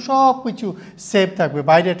একদম সব কিছু সেম থাকবে,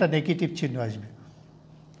 বাইরে একটা নেগেটিভ চিহ্ন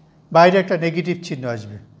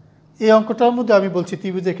আসবে, এই অঙ্কটার মধ্যে আমি বলছি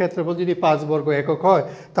ত্রিভুজের ক্ষেত্রফল যদি 5 বর্গ একক হয়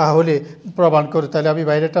তাহলে প্রমাণ করে। তাহলে আমি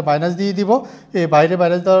বাইরে একটা মাইনাস দিয়ে দিব, এই বাইরে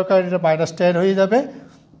মাইনাস দেওয়ার কারণে এটা -10 হয়ে যাবে,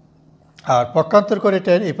 আর পক্ষান্তর করে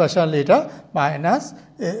 10 এই পাশে আনলে এটা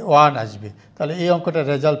 -1 আসবে। তাহলে এই অঙ্কটার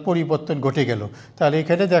রেজাল্ট পরিবর্তন ঘটে গেল। তাহলে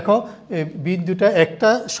এখানে দেখো বিন্দুটা একটা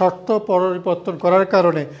শর্ত পরিবর্তন করার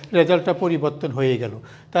কারণে রেজাল্টটা পরিবর্তন হয়ে গেল।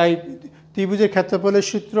 তাই ত্রিভুজের ক্ষেত্রফলের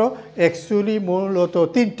সূত্র অ্যাকচুয়ালি মূলত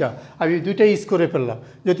 3টা, আমি 2টা ইউজ করে ফেললাম।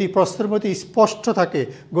 যদি প্রশ্নের মধ্যে স্পষ্ট থাকে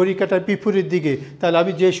ঘড়ির কাঁটার বিপরীত দিকে, তাহলে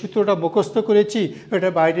আমি যে সূত্রটা মুখস্থ করেছি এটা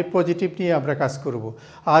বাইরে পজিটিভ নিয়ে আমরা কাজ করব।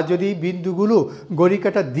 আর যদি বিন্দুগুলো ঘড়ির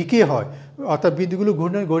কাঁটার দিকে হয়, অর্থাৎ বিন্দুগুলো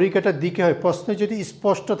ঘড়ির কাঁটার দিকে হয়, প্রশ্নে যদি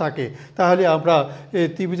স্পষ্ট থাকে তাহলে আমরা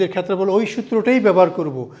ত্রিভুজের ক্ষেত্রফল ওই সূত্রটাই ব্যবহার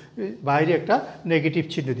করব, বাইরে একটা নেগেটিভ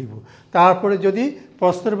চিহ্ন দিব। তারপরে যদি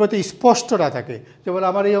প্রশ্নের মধ্যে স্পষ্ট না থাকে, যেমন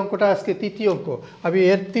আমার এই অঙ্কটা আজকে 3য় অঙ্ক, আমি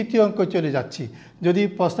এর 3য় অঙ্ক চলে যাচ্ছি। যদি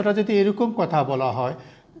প্রশ্নটা যদি এরকম কথা বলা হয়,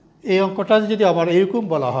 এই অঙ্কটা যদি আমার এরকম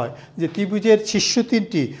বলা হয় যে ত্রিভুজের শীর্ষ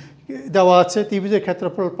 3টি দেওয়া আছে, ত্রিভুজের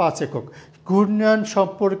ক্ষেত্রফল 5 একক, ঘূর্ণন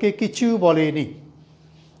সম্পর্কে কিছু বলেনি।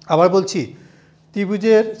 আবার বলছি,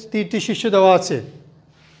 ত্রিভুজের 3টি শীর্ষ দেওয়া আছে,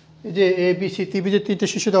 এই যে এ বি সি ত্রিভুজের 3টে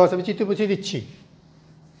শীর্ষ দেওয়া আছে, আমি চিত্র বুঝিয়ে দিচ্ছি।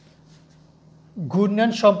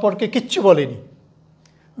 ঘূর্ণায়ন সম্পর্কে কিচ্ছু বলেনি,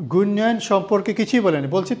 ঘূর্ণায়ন সম্পর্কে কিছুই বলেনি।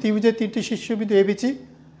 বলছে ত্রিভুজের 3টি শীর্ষবিন্দু এবিসি,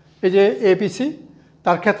 এই যে এবিসি,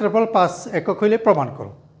 তার ক্ষেত্রফল 5 একক হইলে প্রমাণ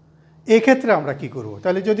করো। এক্ষেত্রে আমরা কি করব?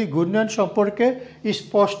 তাহলে যদি ঘূর্ণায়ন সম্পর্কে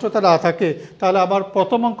স্পষ্টতা না থাকে তাহলে আমার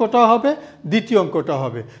প্রথম অঙ্কটা হবে, দ্বিতীয় অঙ্কটা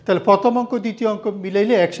হবে। তাহলে প্রথম অঙ্ক দ্বিতীয় অঙ্ক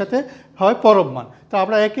মিলাইলে একসাথে হয় পরম মান। তা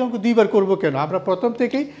আমরা একই অঙ্ক দুইবার করব কেন? আমরা প্রথম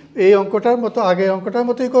থেকেই এই অঙ্কটার মতো আগের অঙ্কটার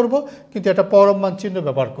মতোই করব, কিন্তু একটা পরম মান চিহ্ন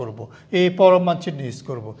ব্যবহার করব, এই পরম মান চিহ্ন ইউজ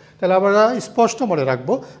করব। তাহলে আমরা স্পষ্ট মনে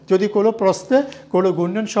রাখবো, যদি কোনো প্রশ্নে কোনো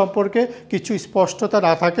ঘূর্ণায়ন সম্পর্কে কিছু স্পষ্টতা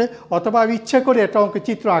না থাকে, অথবা আমি ইচ্ছা করে একটা অঙ্কে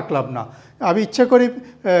চিত্র আঁকলাম না, আমি ইচ্ছা করি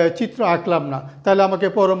চিত্র আঁকলাম না, তাহলে আমাকে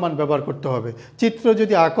পরম মান ব্যবহার করতে হবে। চিত্র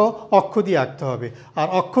যদি আঁকো অক্ষ দিয়ে আঁকতে হবে, আর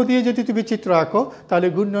অক্ষ দিয়ে যদি তুমি চিত্র আঁকো তাহলে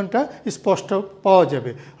ঘূর্ণনটা স্পষ্ট পাওয়া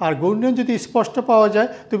যাবে। আর ঘূর্ণন যদি স্পষ্ট পাওয়া যায়,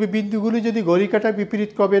 তুমি বিন্দুগুলো যদি ঘড়ি কাঁটার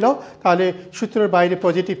বিপরীত ক্রমে নাও তাহলে সূত্রের বাইরে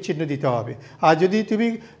পজিটিভ চিহ্ন দিতে হবে। আর যদি তুমি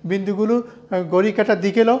বিন্দুগুলো ঘড়ি কাঁটার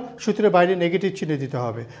দিকে নাও, সূত্রের বাইরে নেগেটিভ চিহ্ন দিতে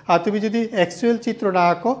হবে। আর তুমি যদি অ্যাকচুয়াল চিত্র না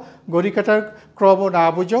আঁকো, ঘড়ি কাঁটার ক্রম না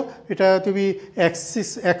বুঝো, এটা তুমি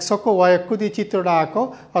এক্স অক্ষ ওয়াই অক্ষ দিয়ে চিত্র না আঁকো,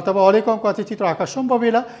 অথবা অনেক অঙ্ক আছে চিত্র আঁকা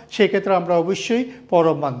সম্ভবই না, সেক্ষেত্রে আমরা অবশ্যই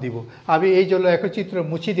পরম মান দিব। আমি এই জন্য এক চিত্র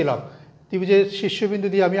মুছে দিলাম, ত্রিভুজের শীর্ষবিন্দু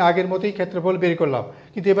দিয়ে আমি আগের মতোই ক্ষেত্রফল বের করলাম,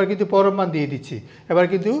 কিন্তু এবার কিন্তু পরম মান দিয়ে দিচ্ছি। এবার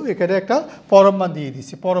কিন্তু এখানে একটা পরম মান দিয়ে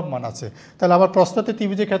দিচ্ছি, পরম মান আছে। তাহলে আমার প্রশ্নতে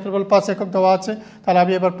ত্রিভুজের ক্ষেত্রফল 5 একক দেওয়া আছে, তাহলে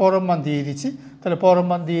আমি এবার পরম মান দিয়ে দিচ্ছি। তাহলে পরম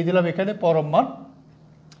মান দিয়ে দিলাম, এখানে পরম মান।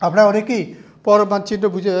 আমরা অনেকেই পরম মান চিহ্ন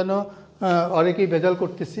বুঝে যেন অনেকেই ভেজাল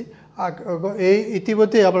করতেছি। এই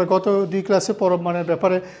ইতিমধ্যে আমরা গত 2 ক্লাসে পরম মানের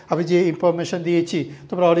ব্যাপারে আমি যে ইনফরমেশন দিয়েছি,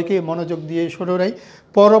 তোমরা অনেকেই মনোযোগ দিয়ে শোনো নাই।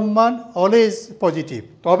 পরম মান অলওয়েজ পজিটিভ,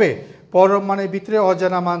 তবে পরম মানের ভিতরে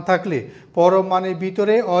অজানা মান থাকলে, পরম মানের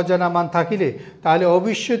ভিতরে অজানা মান থাকিলে তাহলে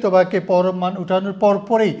অবশ্যই তোমাকে পরম মান উঠানোর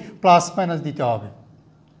পরেই প্লাস মাইনাস দিতে হবে।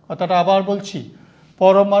 কথাটা আবার বলছি,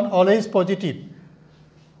 পরম মান অলওয়েজ পজিটিভ।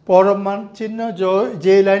 পরম মান চিহ্ন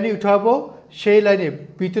যে লাইনে উঠাবো সেই লাইনে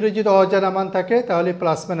ভিতরে যদি অজানা মান থাকে তাহলে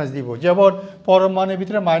প্লাস মাইনাস দিব। যেমন পরম মানের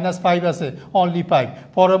ভিতরে -5 আছে, অনলি 5,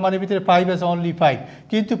 পরম মানের ভিতরে 5 আছে, অনলি 5।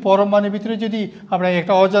 কিন্তু পরম মানের ভিতরে যদি আমরা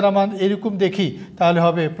একটা অজানা মান এরকম দেখি তাহলে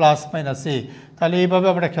হবে +-a। তাহলে এইভাবে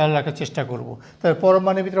আমরা খেয়াল রাখার চেষ্টা করব। তাহলে পরম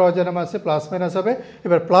মানের ভিতরে অজানা মান আছে, প্লাস মাইনাস হবে।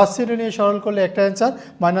 এবার প্লাস চিহ্ন নিয়ে সরল করলে একটা অ্যান্সার,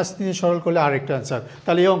 মাইনাস নিয়ে সরল করলে আরেকটা অ্যান্সার।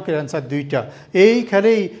 তাহলে এই অঙ্কের অ্যান্সার 2টা।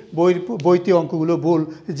 এইখানেই বইতে অঙ্কগুলো ভুল,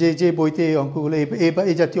 যে বইতে এই অঙ্কগুলো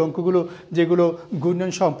এই জাতীয় অঙ্কগুলো যেগুলো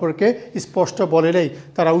ঘূর্ণন সম্পর্কে স্পষ্ট বলে নেই,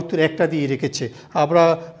 তারা উত্তর একটা দিয়ে রেখেছে। আমরা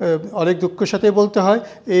অনেক দুঃখের সাথে বলতে হয়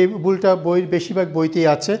এই ভুলটা বেশিরভাগ বইতেই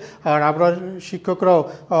আছে। আর আমরা শিক্ষকরাও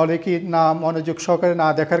অনেকেই না মনোযোগ সহকারে না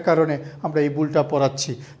দেখার কারণে আমরা এই ভুলটা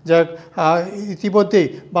পড়াচ্ছি। যাক, ইতিমধ্যেই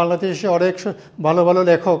বাংলাদেশে অনেক ভালো ভালো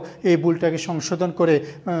লেখক এই ভুলটাকে সংশোধন করে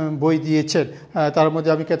বই দিয়েছেন। তার মধ্যে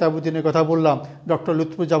আমি কেতাবুদ্দিনের কথা বললাম, ডক্টর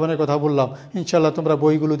লুৎফুজ্জামানের কথা বললাম। ইনশাল্লাহ তোমরা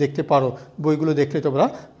বইগুলো দেখতে পারো, বইগুলো দেখলে তোমরা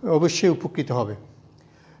অবশ্যই উপকৃত হবে।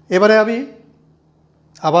 এবারে আমি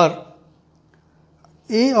আবার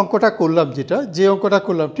এই অঙ্কটা করলাম, যে অঙ্কটা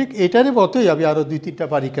করলাম ঠিক এটারই মতোই আমি আরও 2-3টা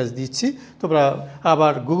বাড়ি কাজ দিচ্ছি। তোমরা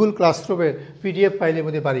আবার গুগল ক্লাসরুমের PDF ফাইলের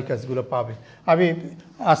মধ্যে বাড়ি কাজগুলো পাবে। আমি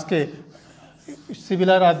আজকে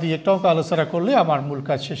সিমিলার আর 2-একটা অঙ্ক আলোচনা করলে আমার মূল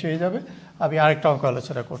কাজ শেষ হয়ে যাবে। আমি আরেকটা অঙ্ক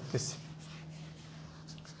আলোচনা করতেছি।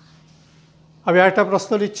 আমি আরেকটা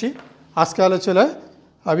প্রশ্ন নিচ্ছি আজকে আলোচনায়।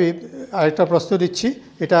 আমি আরেকটা প্রশ্ন দিচ্ছি,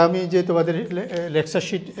 এটা আমি যে তোমাদের লেকচার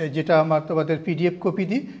শিট যেটা আমার তোমাদের PDF কপি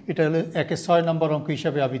দিই, এটা হলো 1-6 নম্বর অঙ্ক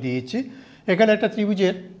হিসাবে আমি দিয়েছি। এখানে একটা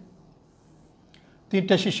ত্রিভুজের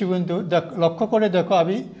 3টা শীর্ষবিন্দু লক্ষ্য করে দেখো,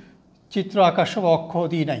 আমি চিত্র আঁকার সময় অক্ষ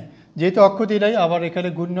দিই নাই। যেহেতু অক্ষ দিই নাই, আবার এখানে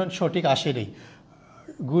ঘূর্ণন সঠিক আসে নেই।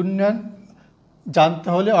 ঘূর্ণন জানতে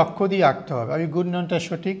হলে অক্ষ দিয়ে আঁকতে হবে, আমি ঘূর্ণনটা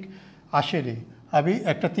সঠিক আসে নেই। আমি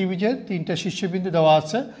একটা ত্রিভুজের 3টা শীর্ষবিন্দু দেওয়া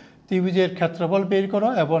আছে, ত্রিভুজের ক্ষেত্রফল বের করো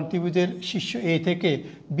এবং ত্রিভুজের শীর্ষ A থেকে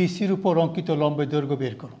BCর উপর অঙ্কিত লম্বের দৈর্ঘ্য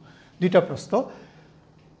বের করো। 2টা প্রশ্ন,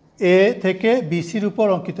 A থেকে BCর উপর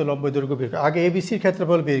অঙ্কিত লম্বের দৈর্ঘ্য বের করো। আগে ABCর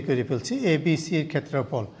ক্ষেত্রফল বের করে ফেলছি। ABCর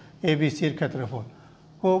ক্ষেত্রফল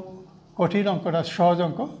খুব কঠিন অঙ্কটা, সহজ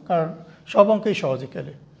অঙ্ক, কারণ সব অঙ্কই সহজ।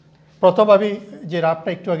 এখানে প্রথম আমি যে রাফটা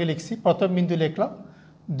একটু আগে লিখছি, প্রথম বিন্দু লিখলাম,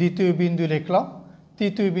 দ্বিতীয় বিন্দু লিখলাম,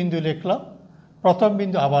 তৃতীয় বিন্দু লিখলাম, প্রথম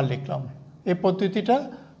বিন্দু আবার লিখলাম। এই পদ্ধতিটা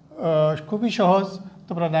খুবই সহজ,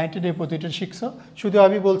 তোমরা 9-10 এই পদ্ধতিটা শিখছো। শুধু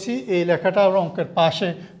আমি বলছি এই লেখাটা আমরা অঙ্কের পাশে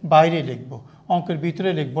বাইরে লিখবো, অঙ্কের ভিতরে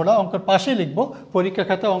লিখবো না, অঙ্কের পাশে লিখবো। পরীক্ষা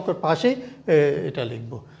খাতা অঙ্কের পাশেই এটা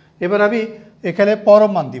লিখবো। এবার আমি এখানে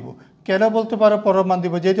পরম মান দিব। কেন বলতে পারো পরম মান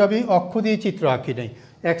দিব? যেহেতু আমি অক্ষ দিয়ে চিত্র আঁকি নাই,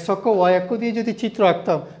 এক্স অক্ষ ওয়াই অক্ষ দিয়ে যদি চিত্র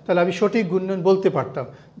আঁকতাম তাহলে আমি সঠিক ঘূর্ণন বলতে পারতাম।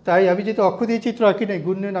 তাই আমি যেহেতু অক্ষ দিয়ে চিত্র আঁকি নাই,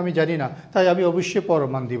 ঘূর্ণন আমি জানি না, তাই আমি অবশ্যই পরম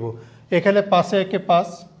মান দিব। এখানে 5 একে 5,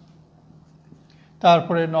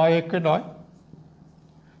 তারপরে 9 একে 9,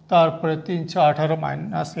 তারপরে 318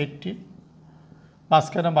 মাইনাস 18,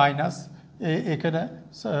 মাঝখানে মাইনাস, এখানে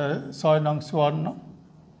 6 নং 54,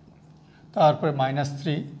 তারপরে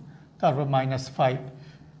 -3, তারপর -5,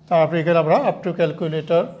 তারপরে এখানে আমরা আপ টু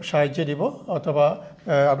ক্যালকুলেটর সাহায্যে নিব অথবা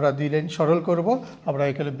আমরা 2 লাইন সরল করব। আমরা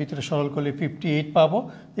এখানে ভিতরে সরল করলে 58 পাবো।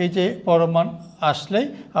 এই যে পরমান আসলেই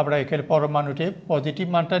আমরা এখানে পরমাণুতে পজিটিভ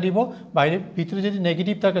মানটা দিব, বাইরে ভিতরে যদি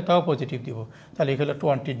নেগেটিভ থাকে তাও পজিটিভ দিব, তাহলে এখানে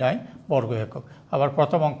 29 বর্গ একক। আবার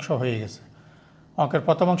প্রথম অংশ হয়ে গেছে, অঙ্কের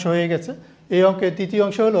প্রথম অংশ হয়ে গেছে। এই অঙ্কের দ্বিতীয়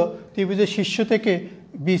অংশ হলো ত্রিভুজের শীর্ষ থেকে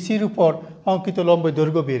বিসির উপর অঙ্কিত লম্ব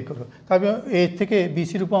দৈর্ঘ্য বের করো। তবে এ থেকে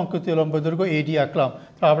বিসির উপর অঙ্কিত লম্ব দৈর্ঘ্য এডি আঁকলাম।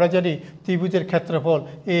 তো আমরা জানি ত্রিভুজের ক্ষেত্রফল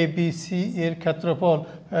এ বিসি এর ক্ষেত্রফল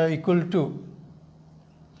ইকুয়াল টু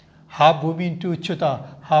হাফ ভূমি ইন্টু উচ্চতা।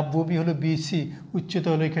 হাফ ভূমি হলো বিসি, উচ্চতা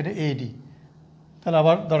হলো এখানে এডি। তাহলে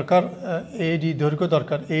আবার দরকার এডি দৈর্ঘ্য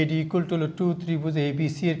দরকার। এডি ইকুয়াল টু হলো 2 ত্রিভুজ এ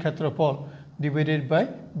বিসি এর ক্ষেত্রফল ডিভাইডেড বাই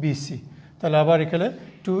বিসি। তাহলে আবার এখানে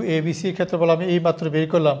 2 এবিসির ক্ষেত্রফল আমি এই মাত্র বের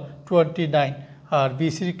করলাম 29, আর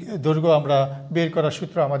বিসির দৈর্ঘ্য আমরা বের করার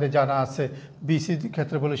সূত্র আমাদের জানা আছে। বিসির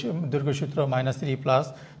ক্ষেত্রফলের দৈর্ঘ্য সূত্র -3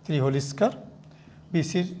 + 3 হোল স্কয়ার,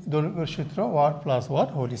 বিসির দৈর্ঘ্য সূত্র 1 + 1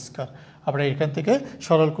 হোল স্কয়ার। আমরা এখান থেকে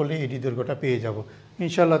সরল করলে এডি দৈর্ঘ্যটা পেয়ে যাব।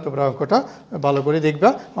 ইনশাল্লাহ তোমরা অঙ্কটা ভালো করে দেখবা।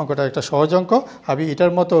 অঙ্কটা একটা সহজ অঙ্ক। আমি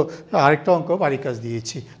এটার মতো আরেকটা অঙ্ক বাড়ির কাজ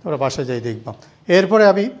দিয়েছি, তোমরা বাসায় যাই দেখবা। এরপরে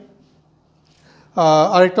আমি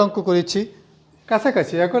আরেকটা অঙ্ক করেছি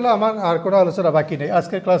কাছাকাছি। এখন আমার আর কোনো আলোচনা বাকি নেই।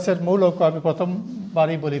 আজকের ক্লাসের মূল অঙ্ক আমি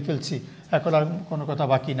প্রথমবারই বলে ফেলছি, এখন আর কোনো কথা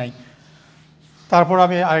বাকি নাই। তারপর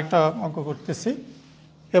আমি আরেকটা অঙ্ক করতেছি।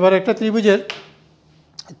 এবার একটা ত্রিভুজের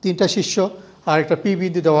 3টা শীর্ষ আর একটা পি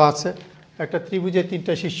বিন্দু দেওয়া আছে। একটা ত্রিভুজের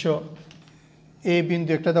 3টা শীর্ষ, এ বিন্দু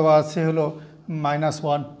একটা দেওয়া আছে হলো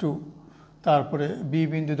 -1 2, তারপরে বি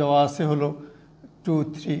বিন্দু দেওয়া আছে হলো 2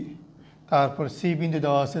 3, তারপর সি বিন্দু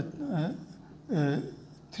দেওয়া আছে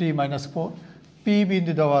 3 - 4, পি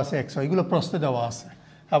বিন্দু দেওয়া আছে x, এগুলো প্রশ্নে দেওয়া আছে।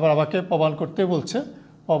 আবার আমাকে প্রমাণ করতে বলছে,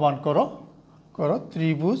 প্রমাণ করো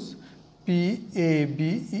ত্রিভুজ পি এ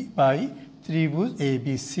বি বাই ত্রিভুজ A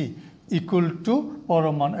B C equal to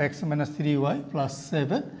পরমাণু x - 3y +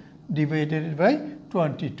 7 ডিভাইডেড বাই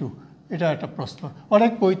 22। এটা একটা প্রশ্ন।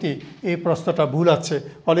 অনেক বইতে এই প্রশ্নটা ভুল আছে।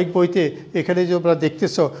 অনেক বইতে এখানে যে আমরা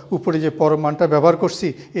দেখতেছ উপরে যে পরমাণটা ব্যবহার করছি,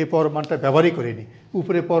 এই পরমাণটা ব্যবহারই করিনি,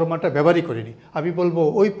 উপরে পরমাণটা ব্যবহারই করিনি। আমি বলবো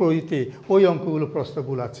ওই বইতে ওই অঙ্কগুলো প্রশ্ন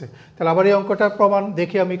ভুল আছে। তাহলে আবার এই অঙ্কটার প্রমাণ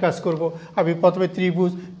দেখে আমি কাজ করব। আমি প্রথমে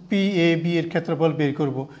ত্রিভুজ পি এ বি এর ক্ষেত্রফল বের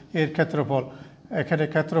করব। এর ক্ষেত্রফল, এখানে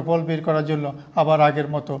ক্ষেত্রফল বের করার জন্য আবার আগের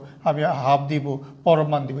মতো আমি হাফ দিব,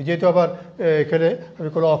 পরমাণ দিব। যেহেতু আবার এখানে আমি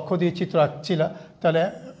কোনো অক্ষ দিয়ে চিত্র আঁকছি না, তাহলে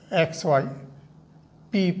এক্স ওয়াই,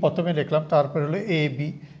 পি প্রথমে লিখলাম, তারপরে হলো এ বি,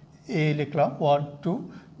 এ লিখলাম 1 2,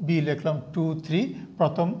 বি লিখলাম 2 3,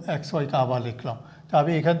 প্রথম এক্স ওয়াইকে আবার লিখলাম। তা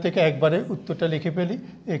আমি এখান থেকে একবারে উত্তরটা লিখে ফেলি।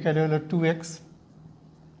 এখানে হলো 2x,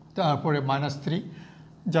 তারপরে -3।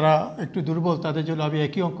 যারা একটু দুর্বল তাদের জন্য আমি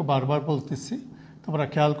একই অঙ্ক বারবার বলতেছি, তোমরা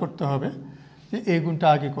খেয়াল করতে হবে যে এই গুণটা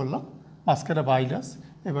আগে করলাম, মাঝখানে মাইনাস,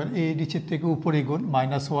 এবার এই নিচের থেকে উপরে গুণ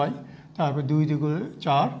 -y, তারপরে 2 2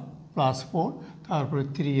 4 + 4, তারপরে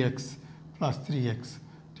 3x + 3x।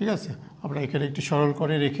 ঠিক আছে, আমরা এখানে একটু সরল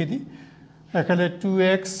করে রেখে দিই। এখানে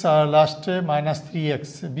 2x আর লাস্টে -3x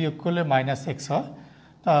বিয়োগ করলে -x হয়,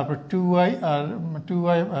 তারপর 2y আর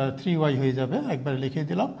 3y হয়ে যাবে, একবারে লিখে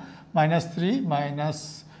দিলাম। -3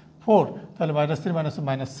 - 4, তাহলে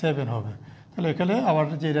 -3 - 7 হবে। তাহলে এখানে আবার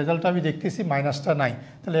যে রেজাল্টটা আমি দেখতেছি মাইনাসটা নাই,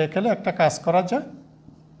 তাহলে এখানে একটা কাজ করা যায়,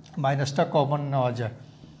 মাইনাসটা কমন নেওয়া যায়,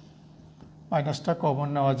 মাইনাসটা কমন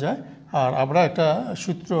নেওয়া যায়। আর আমরা একটা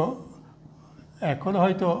সূত্র এখন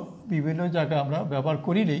হয়তো বিভিন্ন জায়গায় আমরা ব্যবহার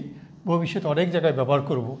করিনি, ভবিষ্যতে অনেক জায়গায় ব্যবহার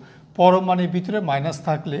করব। পরমাণুর ভিতরে মাইনাস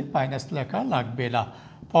থাকলে মাইনাস লেখা লাগবে না,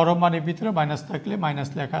 পরমাণুর ভিতরে মাইনাস থাকলে মাইনাস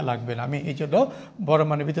লেখা লাগবে না। আমি এই জন্য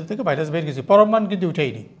পরমাণুর ভিতর থেকে মাইনাস বের করেছি। পরমাণু কিন্তু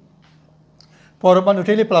উঠেইনি, পরমাণু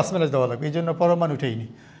উঠাইলে প্লাস মাইনাস দেওয়া লাগবে, এই জন্য পরমাণু উঠেইনি।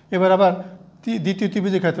 এবার আবার দ্বিতীয়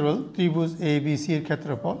ত্রিভুজের ক্ষেত্রফল, ত্রিভুজ এ বি সি এর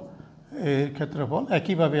ক্ষেত্রফল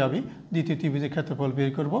একইভাবে আমি দ্বিতীয় ত্রিভুজের ক্ষেত্রফল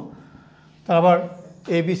বের করব। তা আবার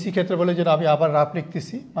এ বি সি ক্ষেত্রফলের জন্য আমি আবার রাফ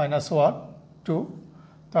লিখতেছি, -1 2,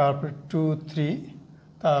 তারপরে 2 3,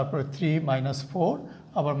 তারপরে 3 - 4,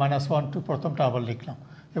 আবার -1 2, প্রথমটা আবার লিখলাম।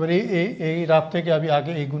 এবার এই রাফ থেকে আমি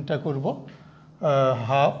আগে এই গুণটা করব,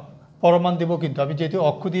 হাফ, পরমাণ দিব, কিন্তু আমি যেহেতু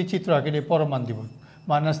অক্ষ দিয়ে চিত্র আঁকিনি পরমাণ দিব,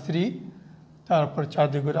 -3, তারপরে 4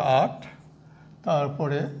 2 8,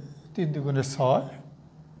 তারপরে 3 2 6,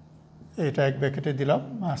 এটা এক ব্র্যাকেটে দিলাম,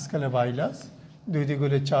 মাঝখানে মাইনাস, 2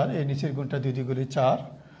 2 4, এই নিচের গুণটা 2 2 4,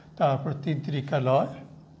 তারপর 3 3 9,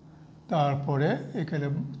 তারপরে এখানে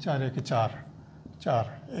 4 1 4 4,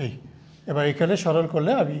 এই। এবার এখানে সরল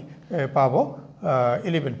করলে আমি পাবো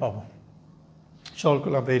 11 পাবো। সরল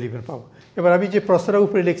করলে আমরা 11 পাবো। এবার আমি যে প্রশ্নটা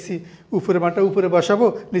উপরে লিখছি উপরের মানটা উপরে বসাবো,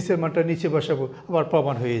 নিচের মানটা নিচে বসাবো, আবার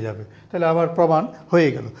প্রমাণ হয়ে যাবে। তাহলে আবার প্রমাণ হয়ে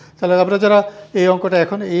গেল। তাহলে আমরা যারা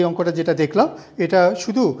এই অঙ্কটা যেটা দেখলাম, এটা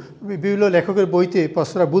শুধু বিভিন্ন লেখকের বইতে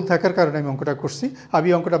প্রশ্নটা ভুল থাকার কারণে আমি অঙ্কটা করছি। আমি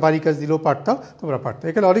অঙ্কটা বাড়ি কাজ দিলেও পারতাম, তোমরা পারতাম।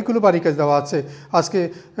 এখানে অনেকগুলো বাড়ি কাজ দেওয়া আছে। আজকে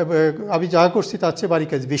আমি যা করছি তার চেয়ে বাড়ি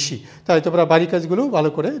কাজ বেশি, তাই তোমরা বাড়ি কাজগুলো ভালো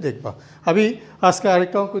করে দেখবা। আমি আজকে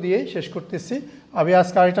আরেকটা অঙ্ক দিয়ে শেষ করতেছি। আমি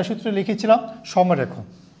আজকে আরেকটা সূত্র লিখেছিলাম সমরেখ।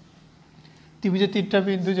 ত্রিভুজের 3টা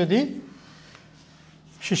বিন্দু যদি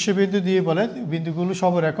শীর্ষবিন্দু দিয়ে বলে বিন্দুগুলো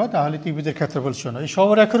সমরেখ, তাহলে ত্রিভুজের ক্ষেত্রফল শূন্য। এই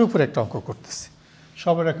সমরেখার উপর একটা অঙ্ক করতেছি,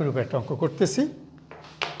 সমরেখার উপর একটা অঙ্ক করতেছি।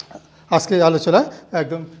 আজকে আলোচনা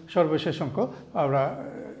একদম সর্বশেষ অঙ্ক আমরা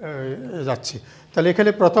যাচ্ছি। তাহলে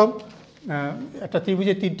এখানে প্রথম একটা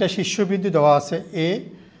ত্রিভুজের 3টা শীর্ষবিন্দু দেওয়া আছে, a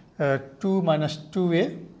 2 - 2a,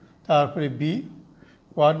 তারপরে b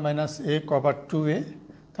 1 - a, 2a,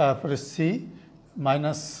 তারপরে c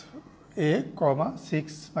 -a, 6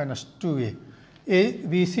 - 2a। এই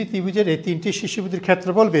BC ত্রিভুজের এই 3টি শীর্ষবিন্দুর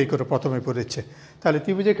ক্ষেত্রফল বের করে প্রথমে পড়েছে। তাহলে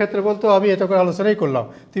ত্রিভুজের ক্ষেত্রফল তো আমি এত করে আলোচনাই করলাম।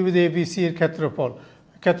 ত্রিভুজ ABC এর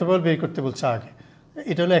ক্ষেত্রফল বের করতে বলছে আগে।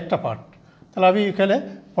 এটা হলো একটা পার্ট। তাহলে আমি এখানে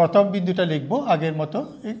প্রথম বিন্দুটা লিখবো আগের মতো।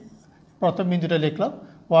 প্রথম বিন্দুটা লিখলাম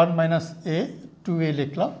 1 - a, 2a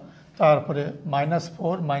লিখলাম, তারপরে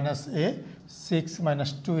 -4 - a, 6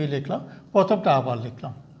 - 2a লিখলাম, প্রথমটা আবার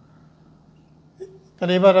লিখলাম।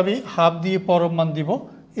 তাহলে এবার আমি হাফ দিয়ে পরম মান দিব,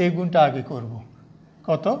 a গুণটা আগে করব,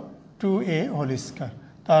 কত 2a হোল স্কয়ার,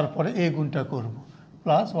 তারপরে a গুণটা করব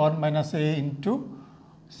প্লাস 1 - a ইন্টু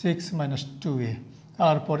 6 - 2a,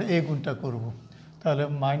 তারপরে a গুণটা করব, তাহলে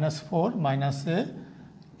 -4 - a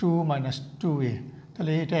 2 - 2a।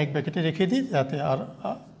 তাহলে এটা এক ব্র্যাকেটে রেখে দিই যাতে আর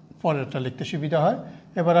পরেরটা লিখতে সুবিধা হয়।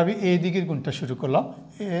 এবার আমি এই দিকের গুণটা শুরু করলাম,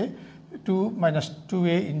 a 2 -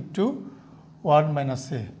 2a ইন্টু 1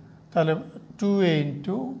 - a, তাহলে 2a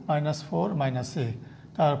ইন্টু -4 - a,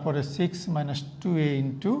 তারপরে 6 - 2a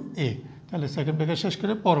ইন্টু a। তাহলে সেকেন্ড ব্র্যাকেট শেষ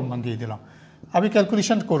করে পরম মান দিয়ে দিলাম। আমি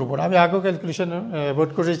ক্যালকুলেশন করবো না, আমি আগেও ক্যালকুলেশন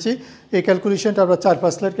বোর্ড করেছি। এই ক্যালকুলেশনটা আমরা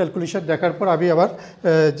 4-5 লাইন ক্যালকুলেশন দেখার পর আমি আবার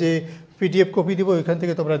যে PDF কপি দিব ওইখান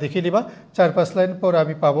থেকে তোমরা দেখে নিবা। 4-5 লাইন পর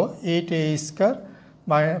আমি পাবো 8a square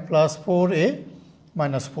plus 4a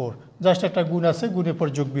 -4, just একটা গুণ আছে, গুণের পর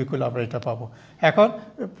যোগ বিয়োগ করলে আমরা এটা পাবো। এখন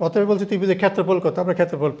প্রথমে বলছে ত্রিভুজের ক্ষেত্রফল কত, আমরা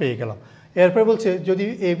ক্ষেত্রফল পেয়ে গেলাম। এরপরে বলছে যদি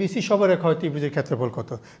ABC সমরেখ হয় ত্রিভুজের ক্ষেত্রফল কত।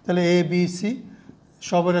 তাহলে ABC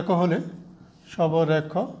সমরেখ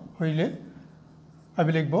হইলে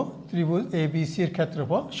আমি লিখব ত্রিভুজ ABC এর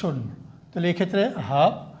ক্ষেত্রফল 0। তাহলে এই ক্ষেত্রে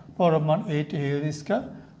হাফ পরম মান 8a স্কয়ার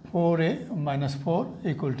 4a -4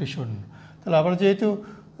 = 0। তাহলে আমরা যেহেতু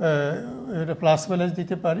এটা প্লাস ব্যালেন্স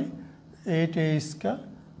দিতে পারি, 8a স্কয়ার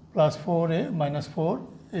প্লাস 4a -4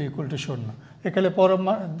 = 0। এখানে পরম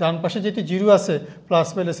মান ডান পাশে যেহেতু 0 আছে, প্লাস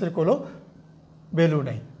ব্যালেন্সের কোনো ভ্যালু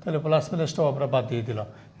নেই, তাহলে প্লাস ব্যালেন্সটাও আমরা বাদ দিয়ে দিলাম।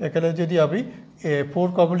 এখানে যদি আমি 4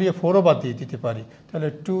 কমন নিয়ে 4ও বাদ দিয়ে দিতে পারি, তাহলে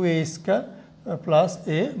 2a স্কয়ার প্লাস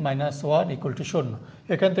a -1 = 0।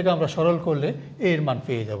 এখান থেকে আমরা সরল করলে a এর মান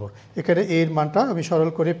পেয়ে যাব। এখানে a এর মানটা আমি সরল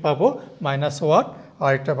করে পাবো -1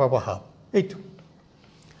 আর একটা পাবো হাফ। এই তো।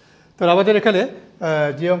 তাহলে আমাদের এখানে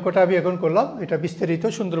যে অঙ্কটা আমি এখন করলাম এটা বিস্তারিত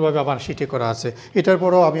সুন্দরভাবে আমার শিটে করা আছে। এটার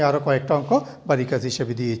পরও আমি আরও কয়েকটা অঙ্ক বাড়ি কাজ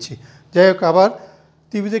হিসেবে দিয়েছি। যাই হোক, আবার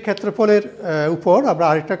ত্রিভুজের ক্ষেত্রফলের উপর আমরা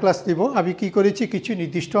আরেকটা ক্লাস দিব। আমি কি করেছি, কিছু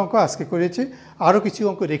নির্দিষ্ট অঙ্ক আজকে করেছি, আরও কিছু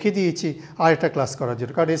অঙ্ক রেখে দিয়েছি আরেকটা ক্লাস করার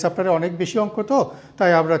জন্য, কারণ এই চ্যাপ্টারে অনেক বেশি অঙ্ক, তো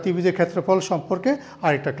তাই আমরা ত্রিভুজের ক্ষেত্রফল সম্পর্কে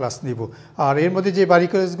আরেকটা ক্লাস নিব। আর এর মধ্যে যে বাড়ি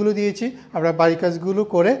কাজগুলো দিয়েছি, আমরা বাড়ি কাজগুলো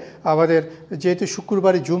করে আমাদের যেহেতু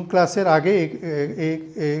শুক্রবারে জুম ক্লাসের আগে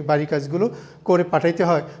এই বাড়ি কাজগুলো করে পাঠাইতে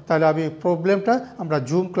হয়, তাহলে আমি প্রবলেমটা আমরা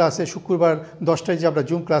জুম ক্লাসে শুক্রবার 10টায় যে আমরা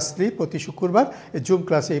জুম ক্লাস নিই প্রতি শুক্রবার, এই জুম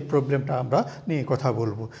ক্লাসে এই প্রবলেমটা আমরা নিয়ে কথা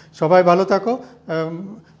বলবো। সবাই ভালো থাকো,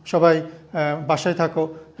 সবাই বাসায় থাকো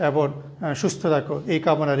এবং সুস্থ থাকো, এই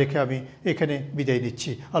কামনা রেখে আমি এখানে বিদায়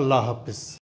নিচ্ছি। আল্লাহ হাফেজ।